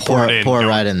just pour it in. Pour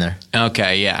right in there.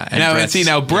 Okay, yeah.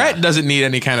 And Brett doesn't need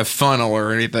any kind of funnel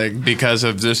or anything because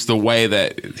of just the way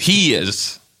that he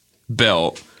is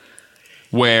built.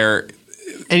 And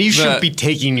you shouldn't be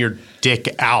taking your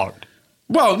dick out.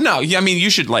 Well, no, I mean, you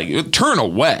should like turn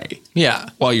away. Yeah.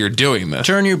 While you're doing this.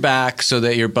 Turn your back so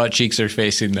that your butt cheeks are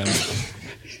facing them.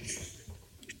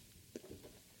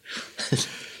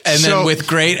 And then with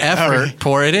great effort,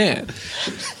 pour it in.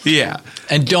 Yeah.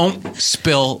 And don't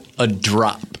spill a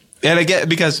drop. And again,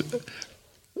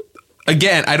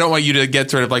 I don't want you to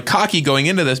get sort of like cocky going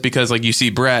into this because like you see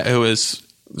Brett, who is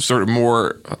sort of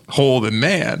more whole than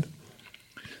man.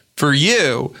 For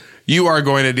you are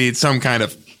going to need some kind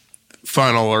of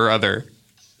funnel or other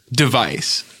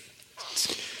device.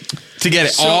 to get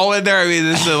it all in there. I mean,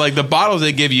 this is like the bottles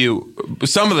they give you,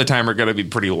 some of the time are going to be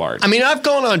pretty large. I mean, I've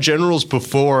gone on generals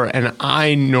before, and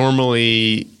I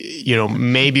normally,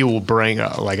 maybe will bring a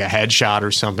headshot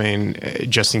or something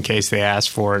just in case they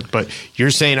ask for it. But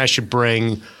you're saying I should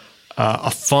bring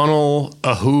a funnel,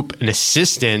 a hoop, an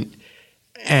assistant,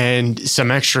 and some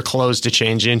extra clothes to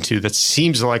change into. That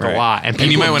seems like a lot. And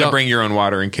you might want to bring your own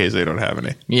water in case they don't have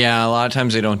any. Yeah, a lot of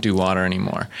times they don't do water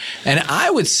anymore. And I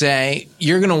would say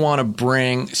you're going to want to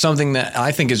bring something that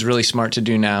I think is really smart to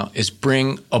do now is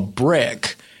bring a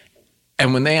brick.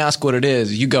 And when they ask what it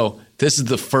is, you go, this is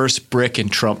the first brick in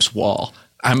Trump's wall.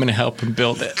 I'm going to help him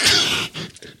build it.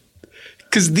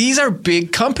 Because these are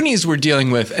big companies we're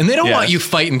dealing with, and they don't want you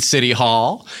fighting City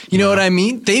Hall. You know what I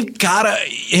mean? They've got to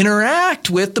interact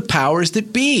with the powers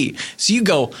that be. So you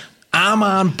go, I'm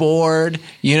on board,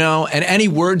 and any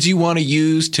words you want to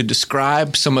use to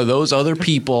describe some of those other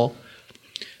people,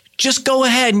 just go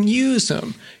ahead and use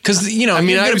them. Because, you're going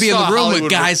to be in the room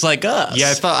with guys like us.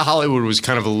 Yeah, I thought Hollywood was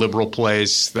kind of a liberal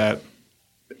place that...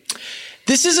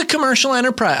 This is a commercial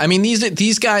enterprise. I mean,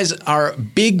 these guys are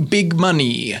big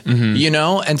money,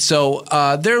 and so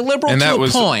they're liberal and to a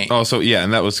point. Also,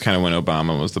 and that was kind of when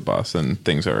Obama was the boss, and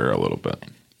things are a little bit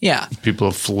people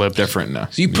have flipped different now.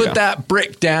 So you put that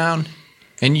brick down,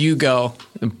 and you go,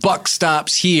 the buck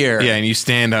stops here. Yeah, and you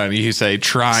stand on it, you say,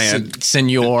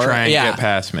 senor, get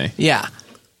past me. Yeah.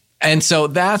 And so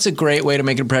that's a great way to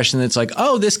make an impression that's like,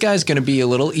 oh, this guy's going to be a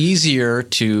little easier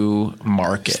to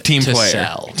market, team to player.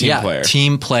 sell. Player.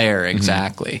 Team player,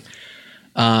 exactly.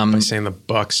 By saying the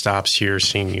buck stops here,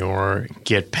 senor,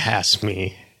 get past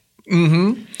me. Mm-hmm.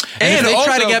 And if they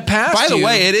try to get past by the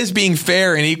way, it is being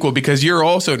fair and equal because you're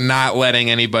also not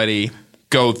letting anybody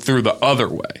go through the other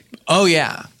way. Oh,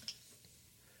 yeah.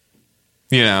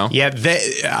 Yeah,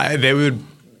 they would...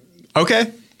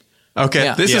 Okay.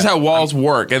 Yeah. This is how walls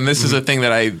work, and this is a thing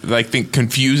that I think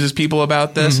confuses people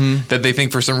about this, that they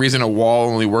think for some reason a wall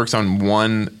only works on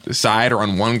one side or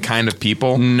on one kind of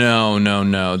people.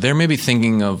 No. They're maybe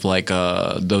thinking of like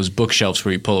those bookshelves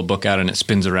where you pull a book out and it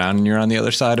spins around and you're on the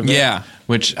other side of it. Yeah.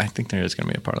 Which I think there is going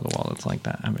to be a part of the wall that's like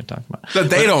that. I've been talking about. But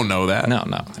they don't know that. No.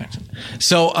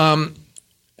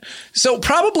 So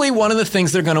probably one of the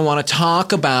things they're going to want to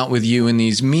talk about with you in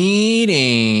these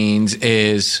meetings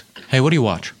is, hey, what do you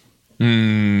watch?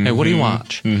 Mm-hmm. Hey, what do you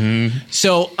watch? Mm-hmm.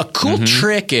 So a cool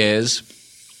trick is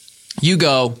you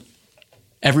go,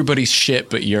 everybody's shit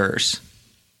but yours.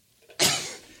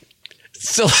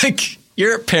 So like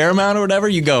you're at Paramount or whatever,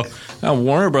 you go, oh,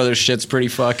 Warner Brothers shit's pretty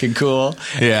fucking cool.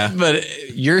 Yeah.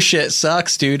 But your shit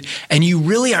sucks, dude. And you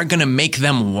really are going to make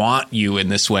them want you in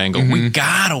this way and go, we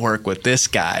got to work with this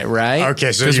guy, right?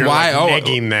 Okay, so you're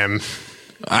negging them.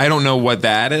 I don't know what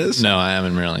that is. No, I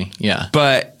haven't really. Yeah.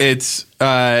 But it's...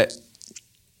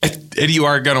 you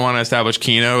are going to want to establish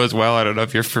Kino as well. I don't know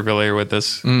if you're familiar with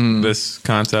this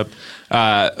concept.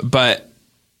 But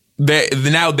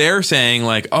now they're saying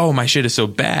like, oh, my shit is so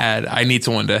bad. I need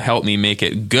someone to help me make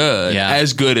it good. Yeah.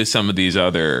 As good as some of these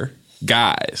other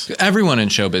guys. Everyone in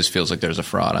showbiz feels like there's a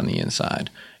fraud on the inside.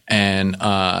 And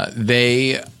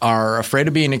they are afraid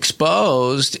of being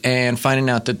exposed and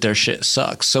finding out that their shit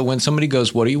sucks. So when somebody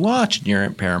goes, what do you watch? And you're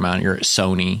at Paramount, you're at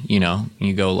Sony, and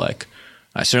you go like,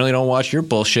 I certainly don't watch your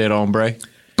bullshit, hombre.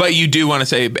 But you do want to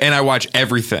say, and I watch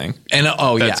everything. And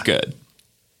that's good.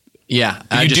 Yeah.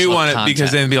 You do want it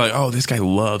because then be like, oh, this guy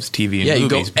loves TV and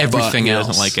movies. You go, everything but else.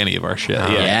 He doesn't like any of our shit.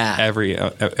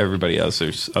 Everybody else,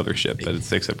 there's other shit, but it's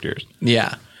except yours.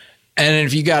 Yeah. And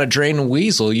if you got to drain a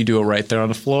weasel, you do it right there on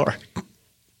the floor.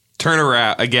 Turn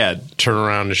around again. Turn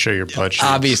around to show your butt cheeks.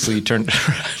 Obviously, you turned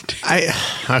around.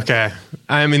 Okay.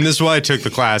 I mean, this is why I took the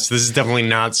class. This is definitely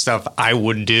not stuff I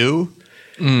would do.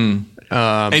 And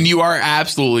you are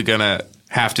absolutely gonna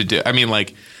have to do. I mean,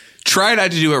 like, try not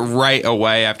to do it right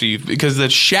away after because the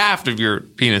shaft of your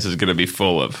penis is gonna be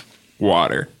full of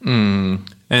water.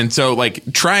 And so,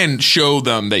 like, try and show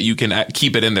them that you can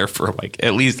keep it in there for like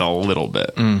at least a little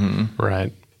bit.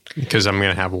 Right. Because I'm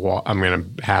gonna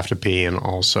have to pee, and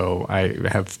also I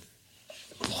have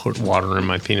put water in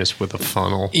my penis with a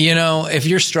funnel. If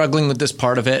you're struggling with this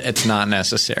part of it, it's not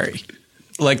necessary.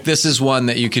 Like, this is one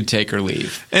that you could take or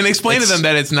leave. And explain to them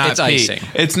that it's not pee. Icing.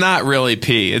 It's not really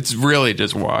pee. It's really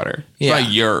just water. It's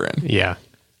like urine. Yeah.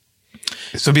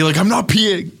 So be like, I'm not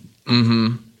peeing.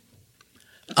 And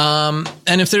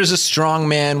if there's a strong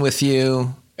man with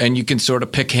you and you can sort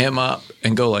of pick him up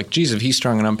and go like, geez, if he's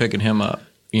strong and I'm picking him up,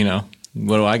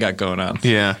 what do I got going on?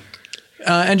 Yeah.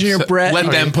 Engineer Brett. Let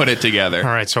them put it together. All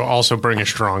right, so also bring a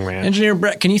strong man. Engineer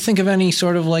Brett, can you think of any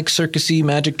sort of like circusy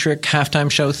magic trick halftime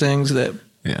show things that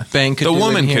Yeah. Bang could the do it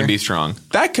woman here. can be strong.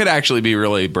 That could actually be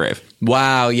really brave.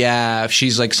 Wow, yeah. If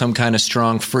she's like some kind of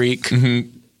strong freak.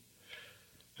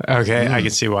 Okay, I can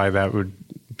see why that would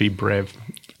be brave.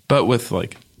 But with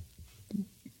like,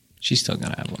 She's still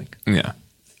going to have like... yeah.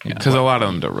 Because a lot of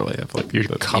them don't really have like... You're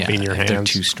cupping your if they're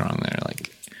hands. too strong. They're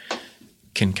like...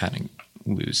 Can kind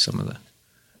of lose some of the...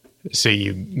 So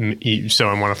so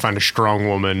I want to find a strong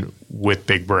woman with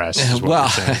big breasts. Is what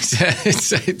Well, you're saying.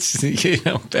 it's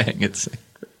bang. It's...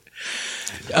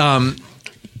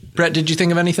 Brett, did you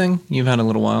think of anything? You've had a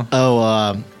little while.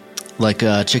 Oh, like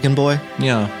Chicken Boy?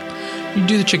 Yeah. You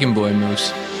do the chicken boy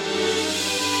moves.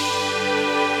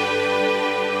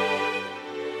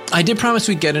 I did promise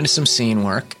we'd get into some scene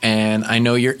work, and I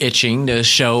know you're itching to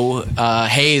show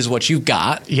Hayes what you've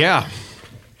got. Yeah.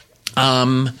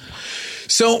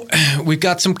 So we've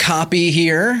got some copy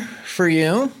here for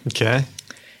you. Okay.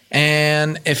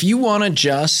 And if you want to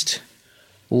just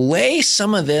lay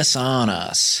some of this on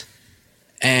us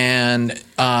and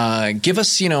give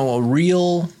us, a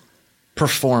real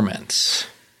performance.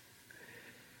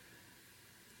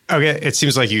 Okay. It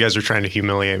seems like you guys are trying to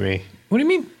humiliate me. What do you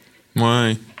mean?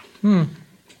 Why?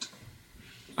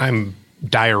 I'm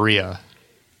diarrhea.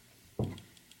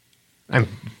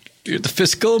 You're the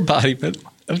physical embodiment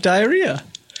of diarrhea.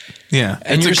 Yeah.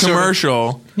 And it's you're a sort of-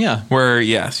 commercial Yeah. where,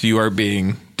 yes, you are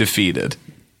being defeated.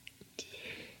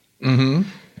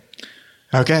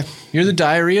 Okay. You're the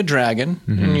diarrhea dragon,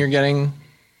 and you're getting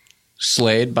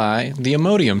slayed by the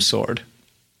Imodium sword.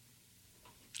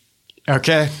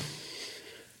 Okay.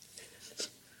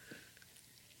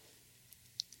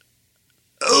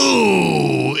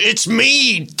 Ooh, it's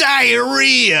me,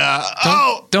 diarrhea.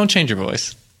 Don't change your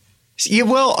voice. Yeah,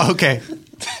 well, okay.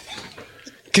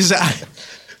 Because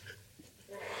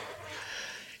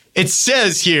it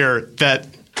says here that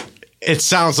it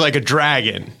sounds like a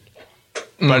dragon.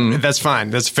 But that's fine.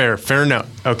 That's fair. Fair enough.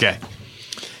 Okay.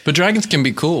 But dragons can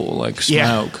be cool, like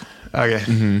Yeah. Smaug.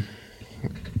 Okay.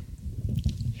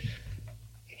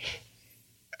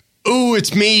 Ooh,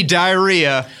 it's me,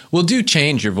 diarrhea. Well, do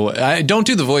change your voice. Don't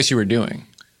do the voice you were doing.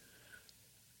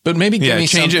 But maybe give me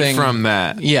change something. it from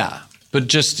that. Yeah, but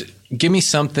just give me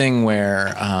something where.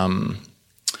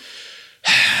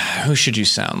 Who should you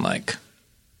sound like?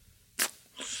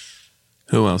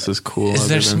 Who else is cool Is other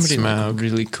there than somebody Smaug? like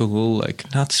really cool,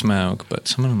 like not Smaug, but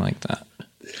someone like that?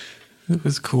 It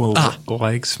was cool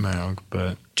like Smaug,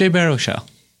 but... Jay Baruchel.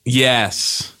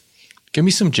 Yes. Give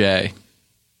me some Jay.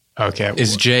 Okay.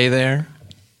 Is Jay there?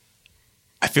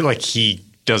 I feel like he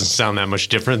doesn't sound that much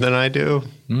different than I do.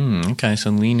 Okay, so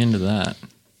lean into that.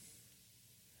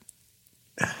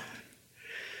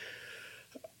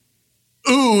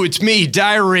 Ooh, it's me,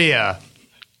 diarrhea.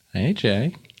 Hey,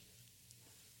 Jay.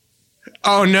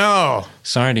 Oh, no.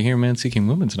 Sorry to hear Man Seeking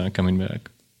Woman's not coming back.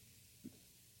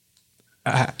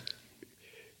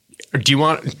 Do you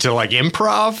want to like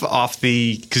improv off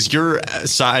the, because your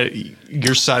side of I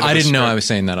the didn't know script- I was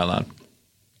saying that out loud.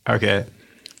 Okay.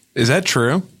 Is that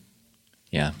true?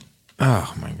 Yeah.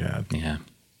 Oh, my God. Yeah.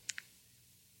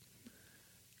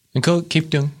 Nicole, keep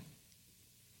doing.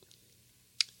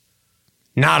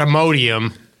 Not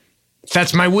Imodium.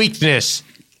 That's my weakness.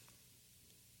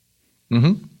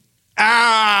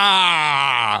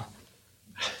 Ah!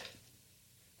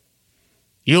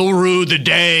 You'll rue the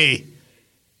day.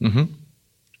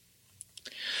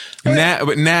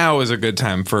 Now is a good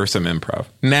time for some improv.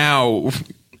 Now,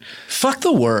 Fuck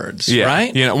the words, yeah,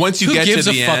 right? Once you Who get gives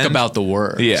to the a fuck end, about the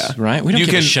words? yeah, right. We don't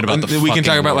give a shit about the. We can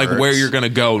talk fucking about like where words. you're going to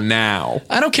go now.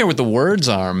 I don't care what the words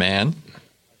are, man.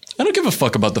 I don't give a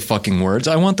fuck about the fucking words.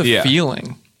 I want the Yeah.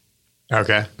 feeling.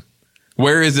 Okay.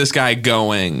 Where is this guy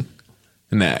going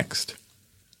next?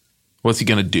 What's he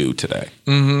going to do today?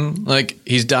 Like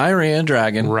he's diarrhea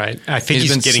dragon, Right. I think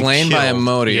he's been getting slain by killed.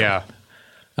 Imodium. Yeah.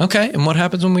 Okay, and what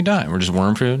happens when we die? We're just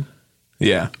worm food.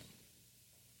 Yeah.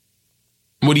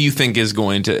 What do you think is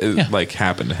going to Yeah. like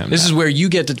happen to him? This now? is where you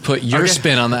get to put your Okay.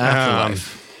 spin on the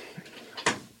afterlife.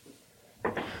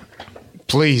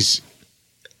 Please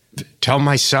tell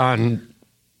my son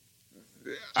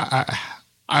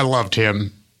I loved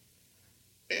him.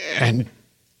 And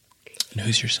And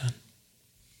who's your son?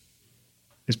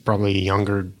 he's probably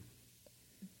younger.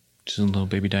 Just a little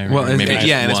baby diarrhea. well, Maybe just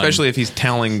and one. especially if he's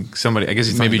telling somebody. I guess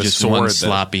he's maybe telling the just sword one that-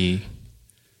 sloppy,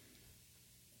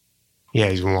 Yeah,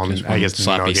 he's one. just I one guess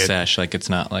sloppy nugget. sesh. Like it's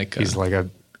not like He's like a.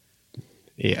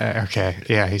 Yeah. Okay.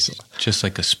 Yeah. He's. just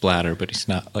like a splatter, but he's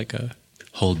not like a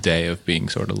whole day of being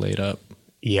sort of laid up.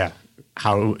 Yeah.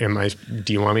 How am I?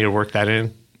 Do you want me to work that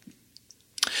in?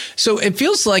 So it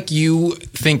feels like you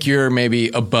think you're maybe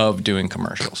above doing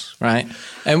commercials, right?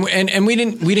 And we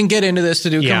didn't get into this to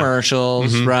do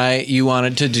commercials, right? You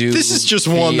wanted to do This is just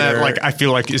one that like I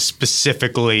feel like is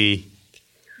specifically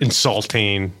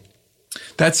insulting.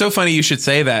 That's so funny you should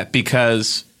say that,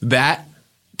 because that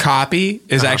copy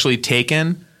is actually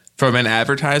taken from an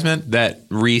advertisement that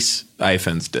Reese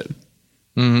Ifans did.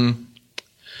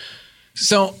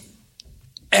 So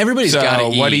everybody's got to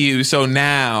eat. So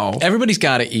now Everybody's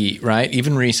got to eat, right?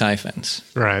 Even Reese Ifans.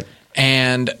 Right.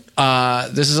 And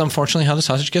this is unfortunately how the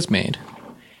sausage gets made.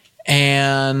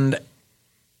 And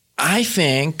I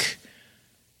think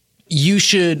you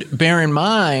should bear in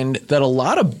mind that a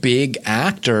lot of big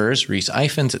actors, Reese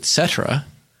Ifans, etc.,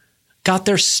 got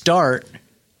their start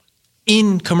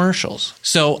in commercials.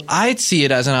 So I'd see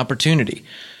it as an opportunity.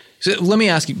 So let me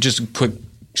ask you just a quick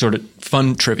sort of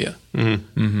fun trivia. What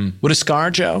do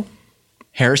ScarJo,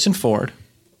 Harrison Ford,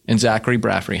 and Zachary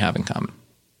Braffrey have in common?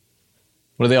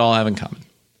 What do they all have in common?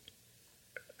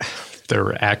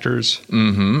 They're actors.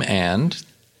 And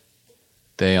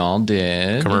they all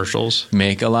did Commercials.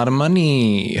 make a lot of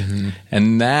money.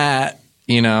 And that,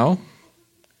 you know,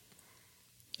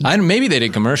 maybe they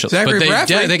did commercials, Zachary but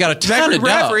Braffrey, they got a ton Zachary of dough.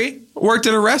 Braffrey worked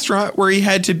at a restaurant where he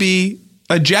had to be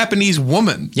a Japanese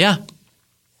woman. Yeah.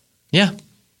 Yeah.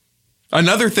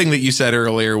 Another thing that you said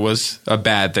earlier was a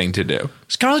bad thing to do.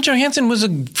 Scarlett Johansson was a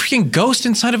freaking ghost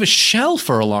inside of a shell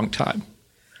for a long time.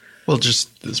 Well, just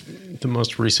the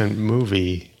most recent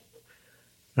movie.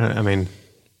 I mean,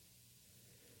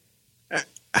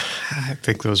 I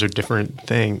think those are different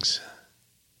things.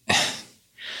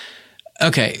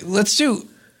 Okay, let's do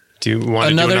Do you want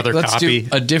to do another let's copy? do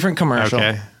a different commercial.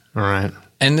 Okay. All right.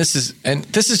 And this is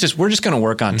just, we're just going to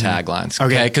work on taglines.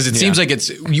 Okay. Okay. Because it seems like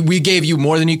we gave you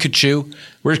more than you could chew.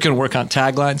 We're just going to work on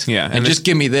taglines. Yeah. And just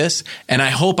give me this. And I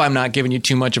hope I'm not giving you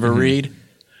too much of a read.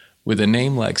 With a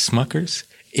name like Smuckers,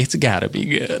 it's got to be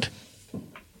good.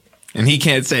 And he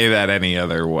can't say that any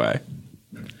other way.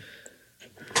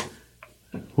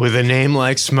 With a name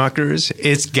like Smuckers,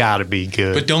 it's got to be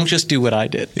good. But don't just do what I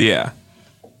did. Yeah.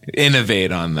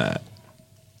 Innovate on that.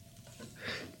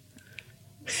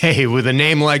 Hey, with a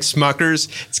name like Smuckers,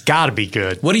 it's got to be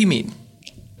good. What do you mean?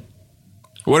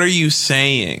 What are you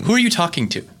saying? Who are you talking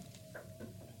to?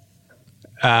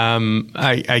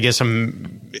 I guess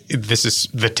this is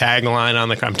the tagline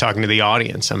I'm talking to the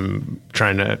audience. I'm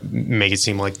trying to make it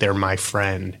seem like they're my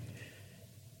friend.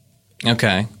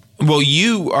 Okay. Well,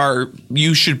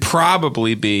 you should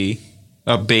probably be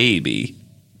a baby.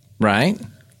 Right?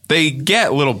 They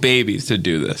get little babies to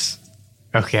do this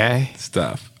Okay.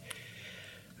 stuff.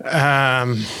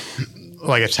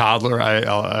 Like a toddler,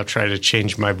 I'll try to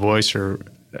change my voice or.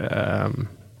 A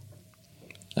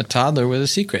toddler with a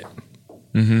secret.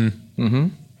 With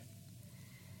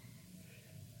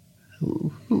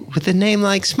a name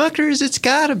like Smuckers, it's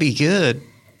got to be good.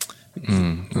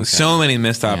 So many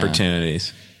missed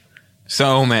opportunities.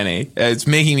 So many. It's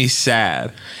making me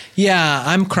sad. Yeah,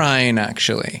 I'm crying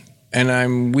actually. And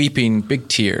I'm weeping big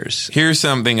tears. Here's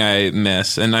something I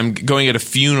miss, and I'm going at a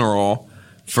funeral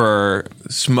for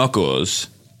Smuckers,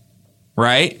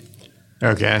 right?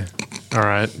 Okay. All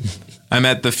right. I'm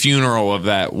at the funeral of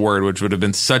that word, which would have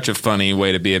been such a funny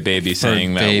way to be a baby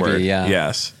saying that baby, word. yeah.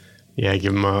 Yes. Yeah,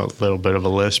 give them a little bit of a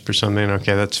lisp or something.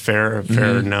 Okay, that's fair. A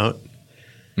fair note.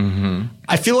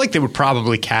 I feel like they would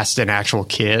probably cast an actual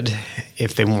kid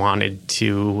if they wanted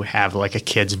to have like a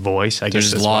kid's voice. I guess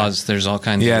There's that's laws. There's all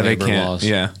kinds Yeah, of they labor can't. laws.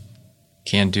 Yeah.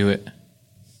 Can't do it.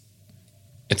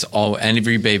 It's all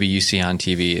every baby you see on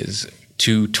TV is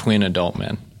two twin adult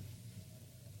men.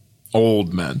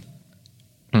 Old men.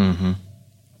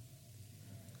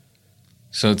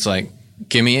 So it's like,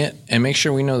 give me it and make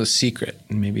sure we know the secret.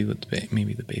 And maybe the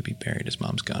baby buried his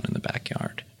mom's gun in the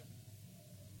backyard.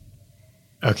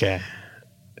 Okay.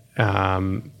 I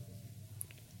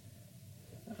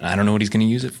don't know what he's going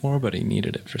to use it for, but he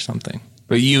needed it for something.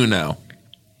 But you know.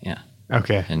 Yeah.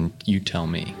 Okay. And you tell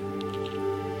me.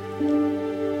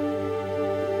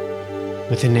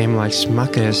 With a name like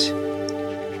Smuckers,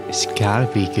 it's got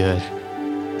to be good.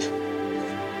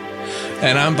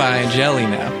 And I'm buying jelly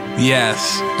now.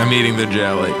 Yes. I'm eating the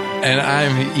jelly. And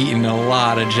I'm eating a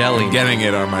lot of jelly. Getting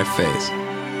it on my face.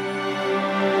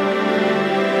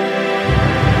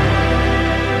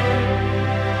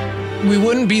 We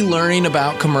wouldn't be learning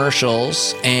about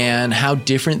commercials and how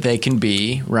different they can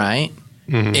be, right?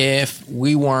 If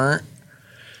we weren't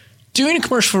doing a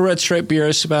commercial for Red Stripe Beer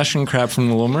as Sebastian Crab from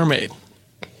The Little Mermaid.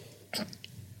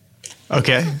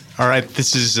 Okay. All right.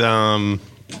 This is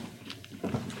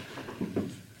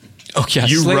Oh, yeah.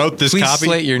 You wrote this please copy?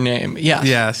 slate your name. Yeah.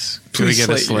 Yes. Please Can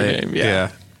we get a slate your slate? name,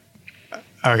 yeah.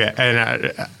 Okay.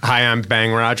 And hi, I'm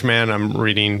Bang Rajman. I'm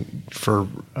reading for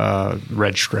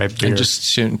Red Stripe Beer. And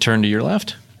just turn to your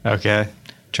left. Okay.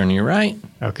 Turn to your right.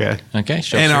 Okay. Okay.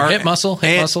 Show us your hip muscle.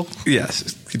 Hip muscle.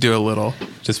 Yes. Do a little.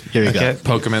 Just Here you go.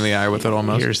 Poke him in the eye with it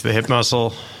almost. Here's the hip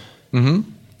muscle. Mm-hmm.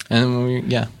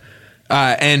 And yeah.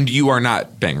 And you are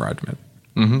not Bang Rajman.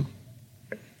 Mm-hmm.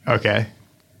 Okay.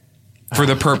 For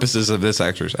the purposes of this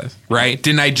exercise, right?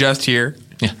 Didn't I just hear?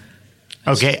 Yeah.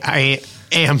 Okay. I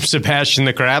am Sebastian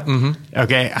the Crab. Mm-hmm.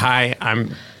 Okay. Hi,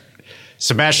 I'm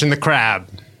Sebastian the Crab.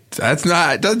 That's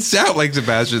not. It doesn't sound like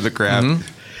Sebastian the Crab. Mm-hmm.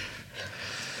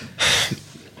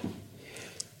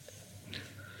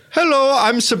 Hello,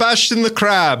 I'm Sebastian the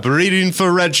Crab, reading for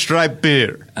Red Stripe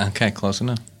Beer. Okay, close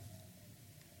enough.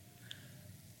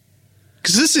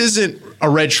 Because this isn't a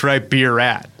Red Stripe Beer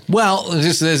ad. Well,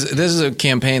 this is a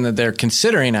campaign that they're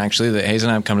considering, actually, that Hayes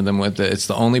and I have come to them with. That it's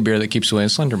the only beer that keeps away a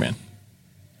Slender Man.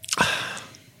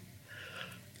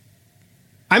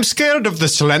 I'm scared of the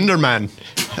Slender Man.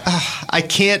 I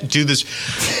can't do this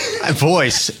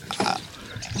voice.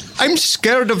 I'm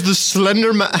scared of the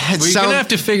Slender Man. We're going to have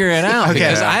to figure it out Okay.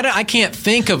 because I can't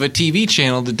think of a TV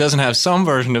channel that doesn't have some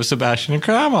version of Sebastian and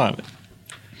Crab on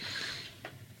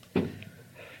it.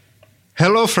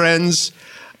 Hello, friends.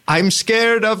 I'm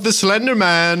scared of the Slender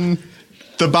Man,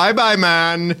 the Bye-Bye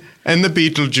Man, and the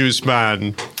Beetlejuice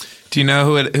Man. Do you know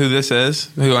who this is?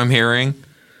 Who I'm hearing?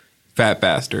 Fat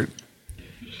Bastard.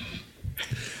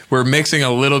 We're mixing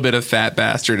a little bit of Fat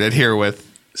Bastard in here with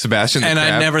Sebastian the And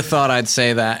Crab. I never thought I'd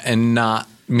say that and not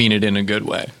mean it in a good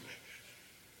way.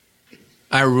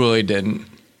 I really didn't.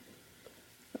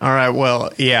 All right,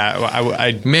 well, yeah.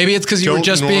 I Maybe it's because you were don't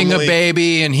just being a normally-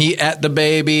 baby and he ate the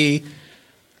baby.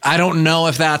 I don't know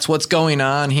if that's what's going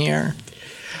on here.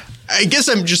 I guess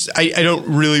I don't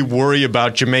really worry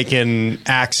about Jamaican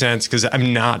accents because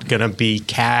I'm not going to be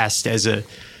cast as a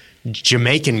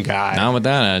Jamaican guy. Not with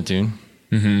that attitude.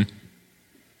 Mm-hmm.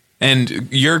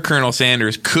 And your Colonel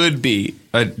Sanders could be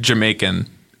a Jamaican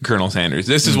Colonel Sanders.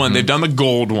 This is one. They've done the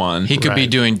gold one. He could be Right.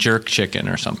 doing jerk chicken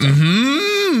or something.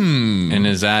 Mm-hmm. And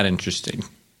is that interesting?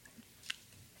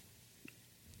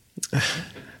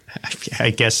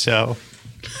 I guess so.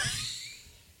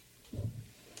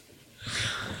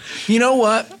 You know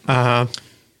what? Uh-huh.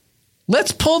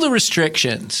 Let's pull the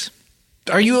restrictions.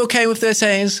 Are you okay with this,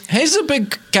 Hayes? Hayes is a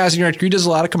big casting director. He does a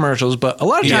lot of commercials, but a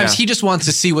lot of times Yeah. he just wants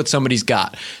to see what somebody's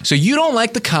got. So you don't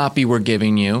like the copy we're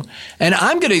giving you, and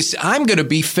I'm gonna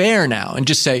be fair now and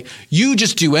just say you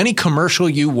just do any commercial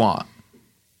you want,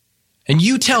 and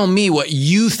you tell me what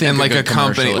you think. And like a good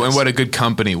commercial company, is. and what a good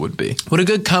company would be. What a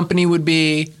good company would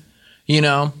be,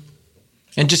 and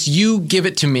just you give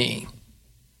it to me.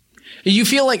 You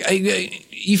feel like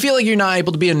you're not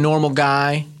able to be a normal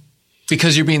guy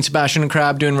because you're being Sebastian and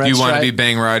Crab doing Red You want to Stripe? be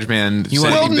Bang Rajman. You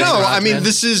wanna Well, be Bang no, Rajman? I mean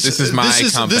this is my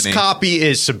this company. copy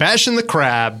is Sebastian the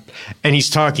Crab, and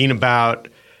he's not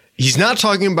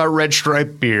talking about Red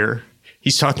Stripe Beer.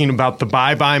 He's talking about the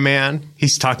Bye-Bye Man.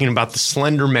 He's talking about the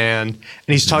Slender Man, and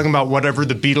he's talking about whatever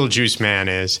the Beetlejuice Man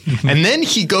is. And then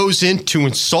he goes in to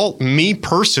insult me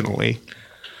personally.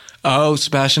 Oh,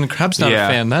 Sebastian and Crab's not Yeah.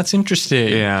 a fan. That's interesting.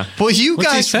 Yeah. Well, you What's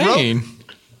guys he saying?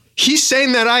 he's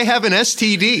saying that I have an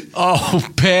STD. Oh,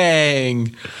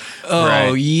 bang. Oh,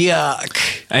 Right. yuck.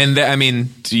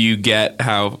 And do you get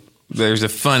how there's a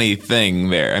funny thing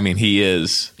there? I mean, he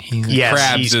is. Yes,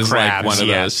 Krabs he's is like Krabs, one of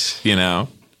yes. those,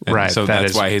 And Right, so that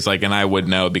that's is- why he's like, and I would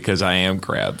know because I am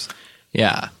Krabs.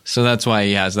 Yeah. So that's why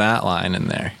he has that line in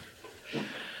there.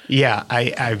 Yeah,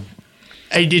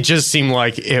 it just seemed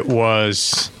like it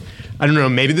was. I don't know.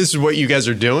 Maybe this is what you guys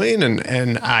are doing,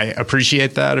 and I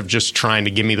appreciate that of just trying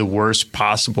to give me the worst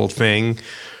possible thing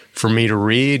for me to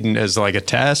read and as like a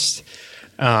test.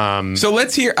 So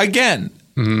let's hear again.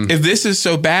 If this is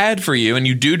so bad for you, and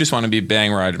you do just want to be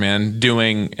Bang Rajman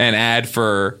doing an ad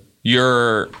for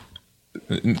your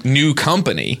new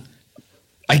company,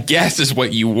 I guess is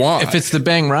what you want. If it's the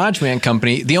Bang Rajman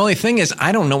company, the only thing is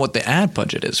I don't know what the ad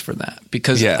budget is for that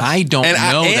because I don't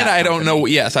know that. I don't company. know.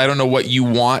 Yes, I don't know what you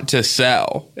want to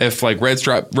sell. If like Red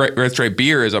Stripe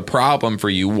beer is a problem for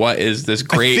you, what is this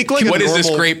great? think like a what is this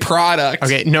normal- great product?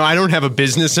 Okay, no, I don't have a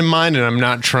business in mind, and I'm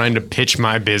not trying to pitch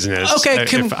my business. Okay,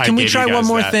 if I can we gave try you one guys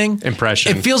more that thing?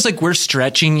 Impression. It feels like we're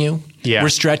stretching you. Yeah. We're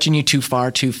stretching you too far,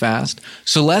 too fast.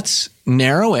 So let's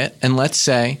narrow it and let's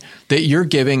say that you're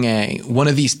giving one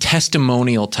of these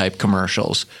testimonial type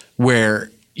commercials where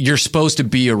you're supposed to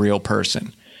be a real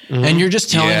person. and you're just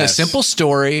telling a Yes. simple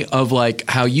story of like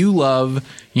how you love,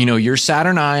 your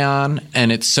Saturn Ion,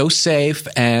 and it's so safe,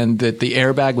 and that the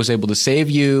airbag was able to save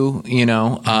you,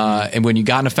 and when you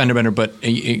got in a fender bender, but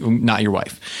not your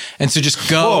wife. And so just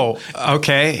go. Whoa,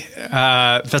 okay.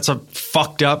 That's a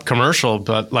fucked up commercial,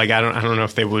 but like I don't know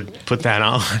if they would put that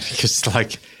on because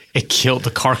like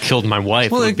the car killed my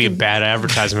wife. Well, it would be a bad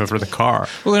advertisement for the car.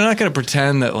 Well, they're not going to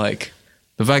pretend that like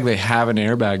the fact they have an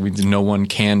airbag means no one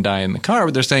can die in the car,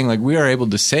 but they're saying like we are able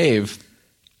to save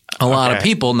a lot of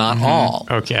people, not all.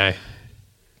 Okay.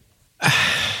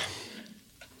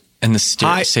 And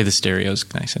say the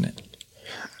stereo's nice in it.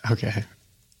 Okay.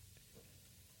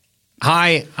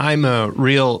 Hi, I'm a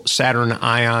real Saturn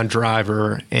Ion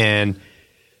driver, and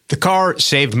the car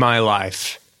saved my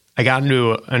life. I got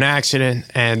into an accident,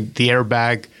 and the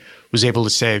airbag was able to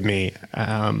save me.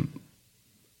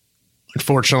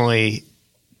 Unfortunately,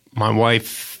 my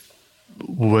wife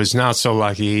was not so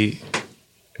lucky,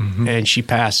 and she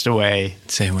passed away.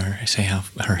 Say how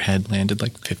her head landed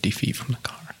like 50 feet from the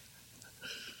car.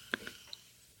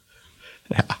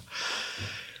 Yeah.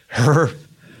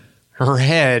 Her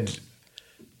head,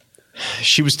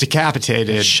 she was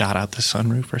decapitated. Shot out the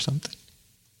sunroof or something.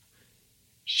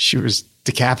 She was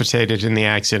decapitated in the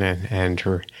accident, and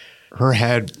her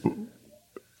head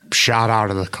shot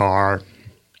out of the car.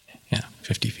 Yeah,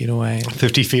 50 feet away.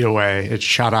 50 feet away. It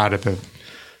shot out of the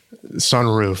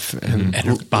sunroof. And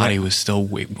her body was still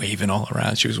waving all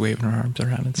around. She was waving her arms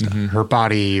around and stuff. Her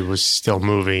body was still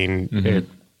moving. And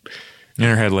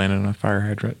her head landed on a fire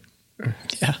hydrant.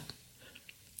 Yeah.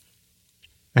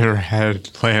 And her head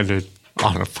landed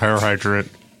on a fire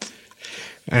hydrant.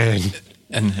 And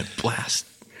it blast.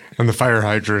 And the fire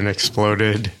hydrant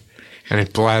exploded. And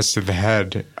it blasted the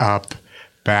head up,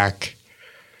 back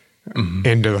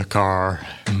into the car.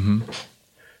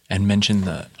 And mentioned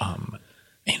the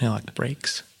anti-lock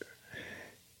brakes.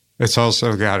 It's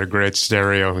also got a great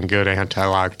stereo and good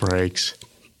anti-lock brakes.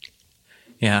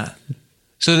 Yeah.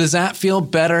 So does that feel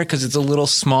better because it's a little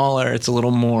smaller? It's a little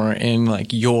more in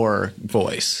like your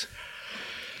voice.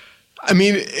 I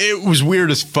mean, it was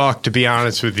weird as fuck, to be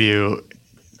honest with you.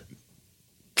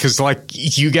 Because like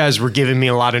you guys were giving me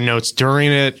a lot of notes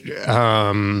during it.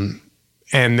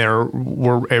 And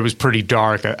it was pretty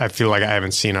dark. I feel like I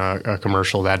haven't seen a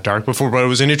commercial that dark before, but it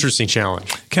was an interesting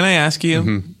challenge. Can I ask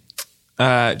you,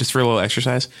 just for a little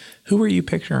exercise, who were you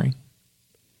picturing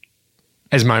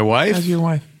As my wife? as your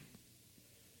wife?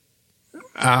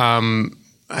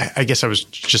 I guess I was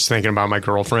just thinking about my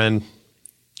girlfriend.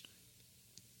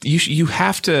 You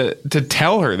have to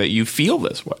tell her that you feel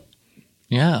this way.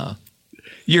 Yeah.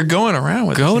 You're going around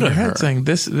with Go this in to your head her. saying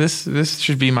this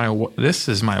should be this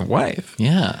is my wife.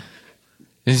 Yeah.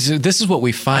 This is what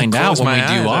we find I out close when my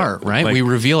we do eyes, art, right? like- We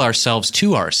reveal ourselves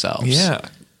to ourselves. Yeah.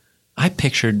 I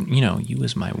pictured, you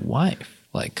as my wife.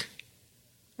 Like,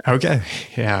 Okay.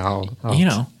 Yeah. I'll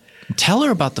tell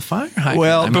her about the fire hydrant.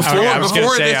 Well, Before I was this gonna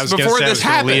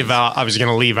happened. I was going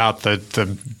to leave out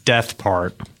the death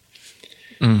part.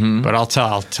 But I'll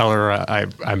tell her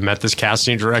I met this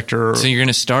casting director. So you're going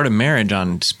to start a marriage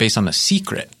based on a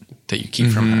secret that you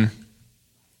keep from her.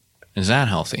 Is that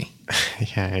healthy?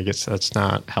 Yeah, I guess that's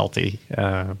not healthy.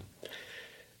 But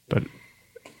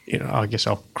I guess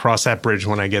I'll cross that bridge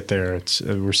when I get there.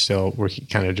 We're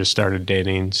kind of just started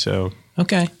dating, so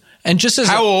Okay. And just as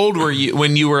How old were you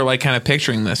when you were like kind of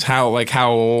picturing this? How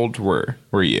old were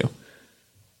you?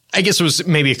 I guess it was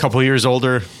maybe a couple of years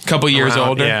older. A couple years Around,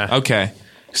 older? yeah. Okay.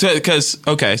 So it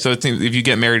seems if you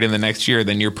get married in the next year,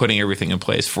 then you're putting everything in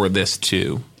place for this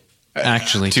to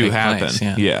actually take happen. place,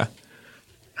 Yeah.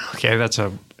 Okay, that's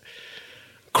a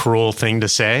cruel thing to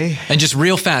say. And just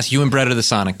real fast, you and Brett are the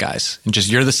Sonic guys. And just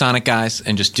you're the Sonic guys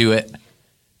and just do it.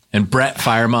 And Brett,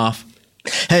 fire him off.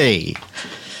 Hey,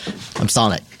 I'm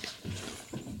Sonic.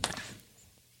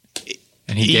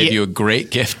 And he gave you a great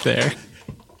gift there.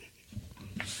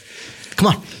 Come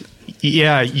on.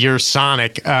 Yeah, you're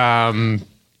Sonic. Can't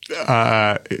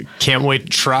wait to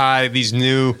try these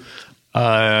new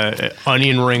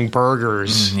onion ring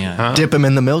burgers. Yeah. Huh? Dip him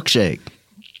in the milkshake.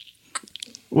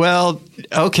 Well,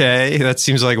 okay, that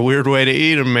seems like a weird way to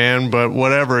eat them, man, but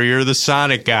whatever. You're the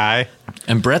Sonic guy.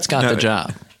 And Brett's got the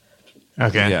job.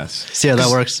 Okay. Yes. See how that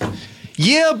works?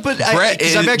 Yeah, but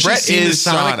I've actually seen the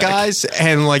Sonic guys,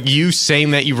 and like you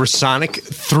saying that you were Sonic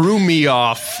threw me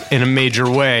off in a major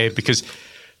way because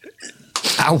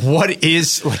what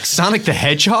is like Sonic the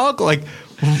Hedgehog? Like,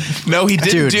 No, he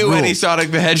didn't Dude, do rule. any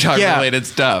Sonic the Hedgehog Yeah. related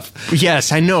stuff.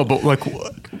 yes, I know, but like,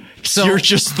 So- you're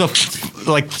just the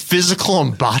physical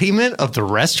embodiment of the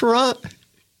restaurant.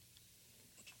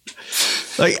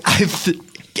 Like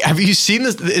have you seen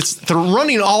this? They're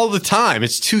running all the time.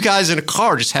 It's two guys in a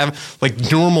car just have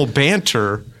like normal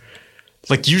banter.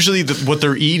 Like usually what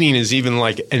they're eating is even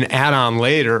like an add-on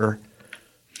later.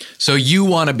 So you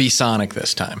want to be Sonic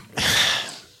this time.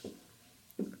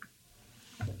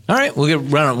 All right, we'll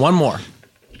run it one more.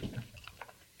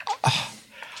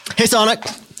 Hey, Sonic.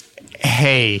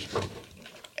 Hey.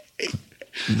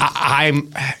 I'm...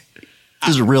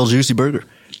 This is a real juicy burger.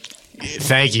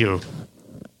 Thank you.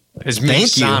 It's me, Thank you.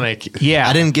 Sonic. Yeah.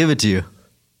 I didn't give it to you.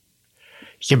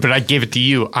 Yeah, but I gave it to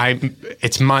you.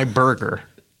 It's my burger.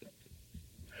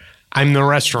 I'm the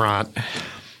restaurant.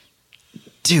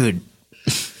 Dude.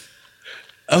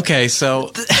 Okay,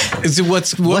 so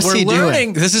what What's we're he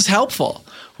learning, doing? this is helpful.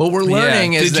 What we're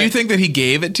learning is Did you think that he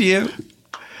gave it to you?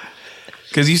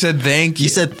 Because you said thank you. You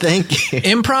said thank you.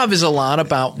 improv is a lot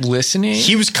about listening.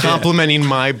 He was complimenting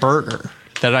my burger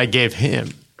that I gave him.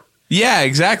 Yeah,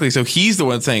 exactly. So he's the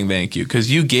one saying thank you because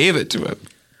you gave it to him.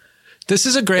 This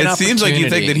is a great It opportunity. seems like you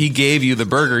think that he gave you the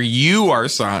burger. You are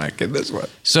Sonic in this one.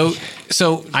 So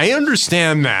I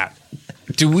understand that.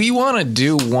 do we want to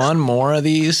do one more of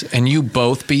these and you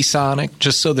both be Sonic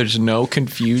just so there's no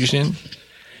confusion?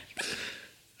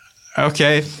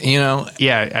 Okay. You know?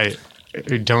 Yeah,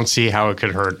 I don't see how it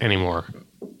could hurt anymore.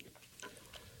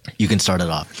 You can start it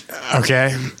off.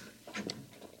 Okay.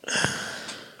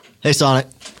 Hey, Sonic.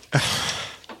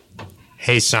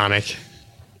 Hey, Sonic.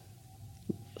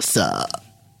 Sup?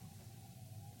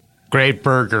 Great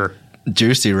burger.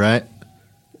 Juicy, right?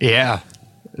 Yeah,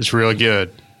 it's real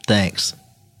good. Thanks.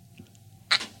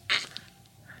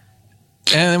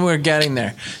 And we're getting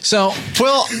there. So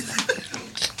Well,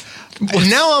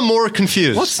 now I'm more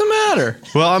confused. what's the matter?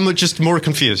 Well, I'm just more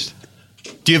confused.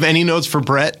 Do you have any notes for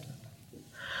Brett?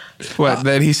 What?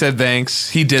 That he said thanks.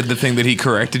 He did the thing that he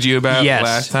corrected you about Yes.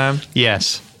 last time.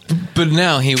 Yes. But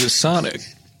now he was Sonic.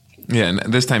 Yeah, and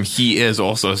this time he is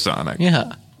also Sonic.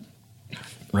 Yeah.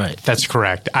 Right. That's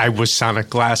correct. I was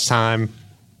Sonic last time.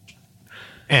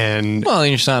 And Well,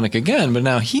 you're Sonic again, but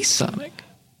now he's Sonic.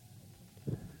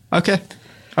 okay.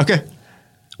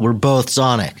 We're both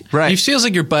Sonic. Right. It feels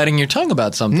like you're biting your tongue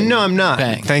about something. No, I'm not.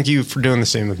 Bang. Thank you for doing the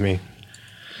same with me.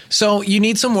 So you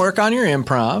need some work on your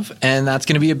improv, and that's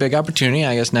going to be a big opportunity.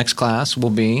 I guess next class will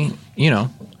be,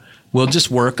 we'll just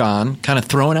work on kind of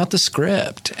throwing out the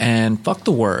script and fuck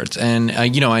the words. And,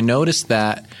 I noticed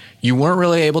that you weren't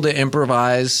really able to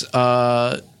improvise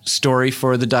a story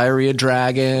for the Diarrhea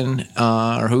Dragon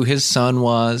or who his son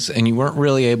was, and you weren't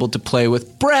really able to play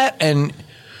with Brett, and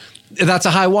that's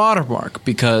a high watermark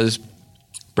because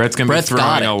Brett's going to be Brett's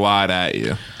got throwing it. a lot at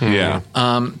you. Yeah.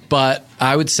 But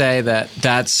I would say that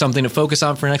that's something to focus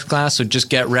on for next class. So just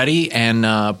get ready and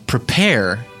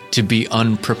prepare to be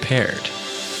unprepared.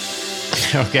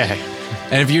 Okay.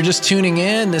 And if you're just tuning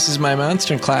in, this is my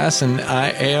monster class, and I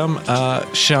am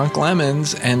Shunk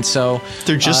Lemons. And so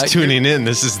They're just tuning in.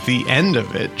 This is the end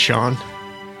of it, Sean.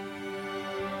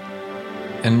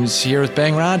 And it's here with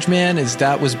Bang Rajman.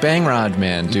 That was Bang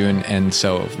Rajman doing. And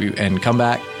so and come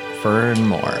back for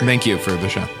more. Thank you for the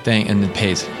show. And it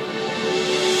pays.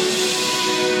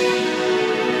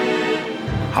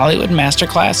 Hollywood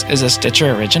Masterclass is a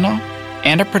Stitcher original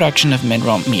and a production of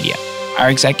Midroll Media. Our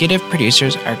executive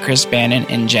producers are Chris Bannon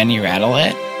and Jenny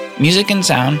Radelet. Music and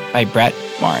sound by Brett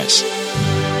Morris.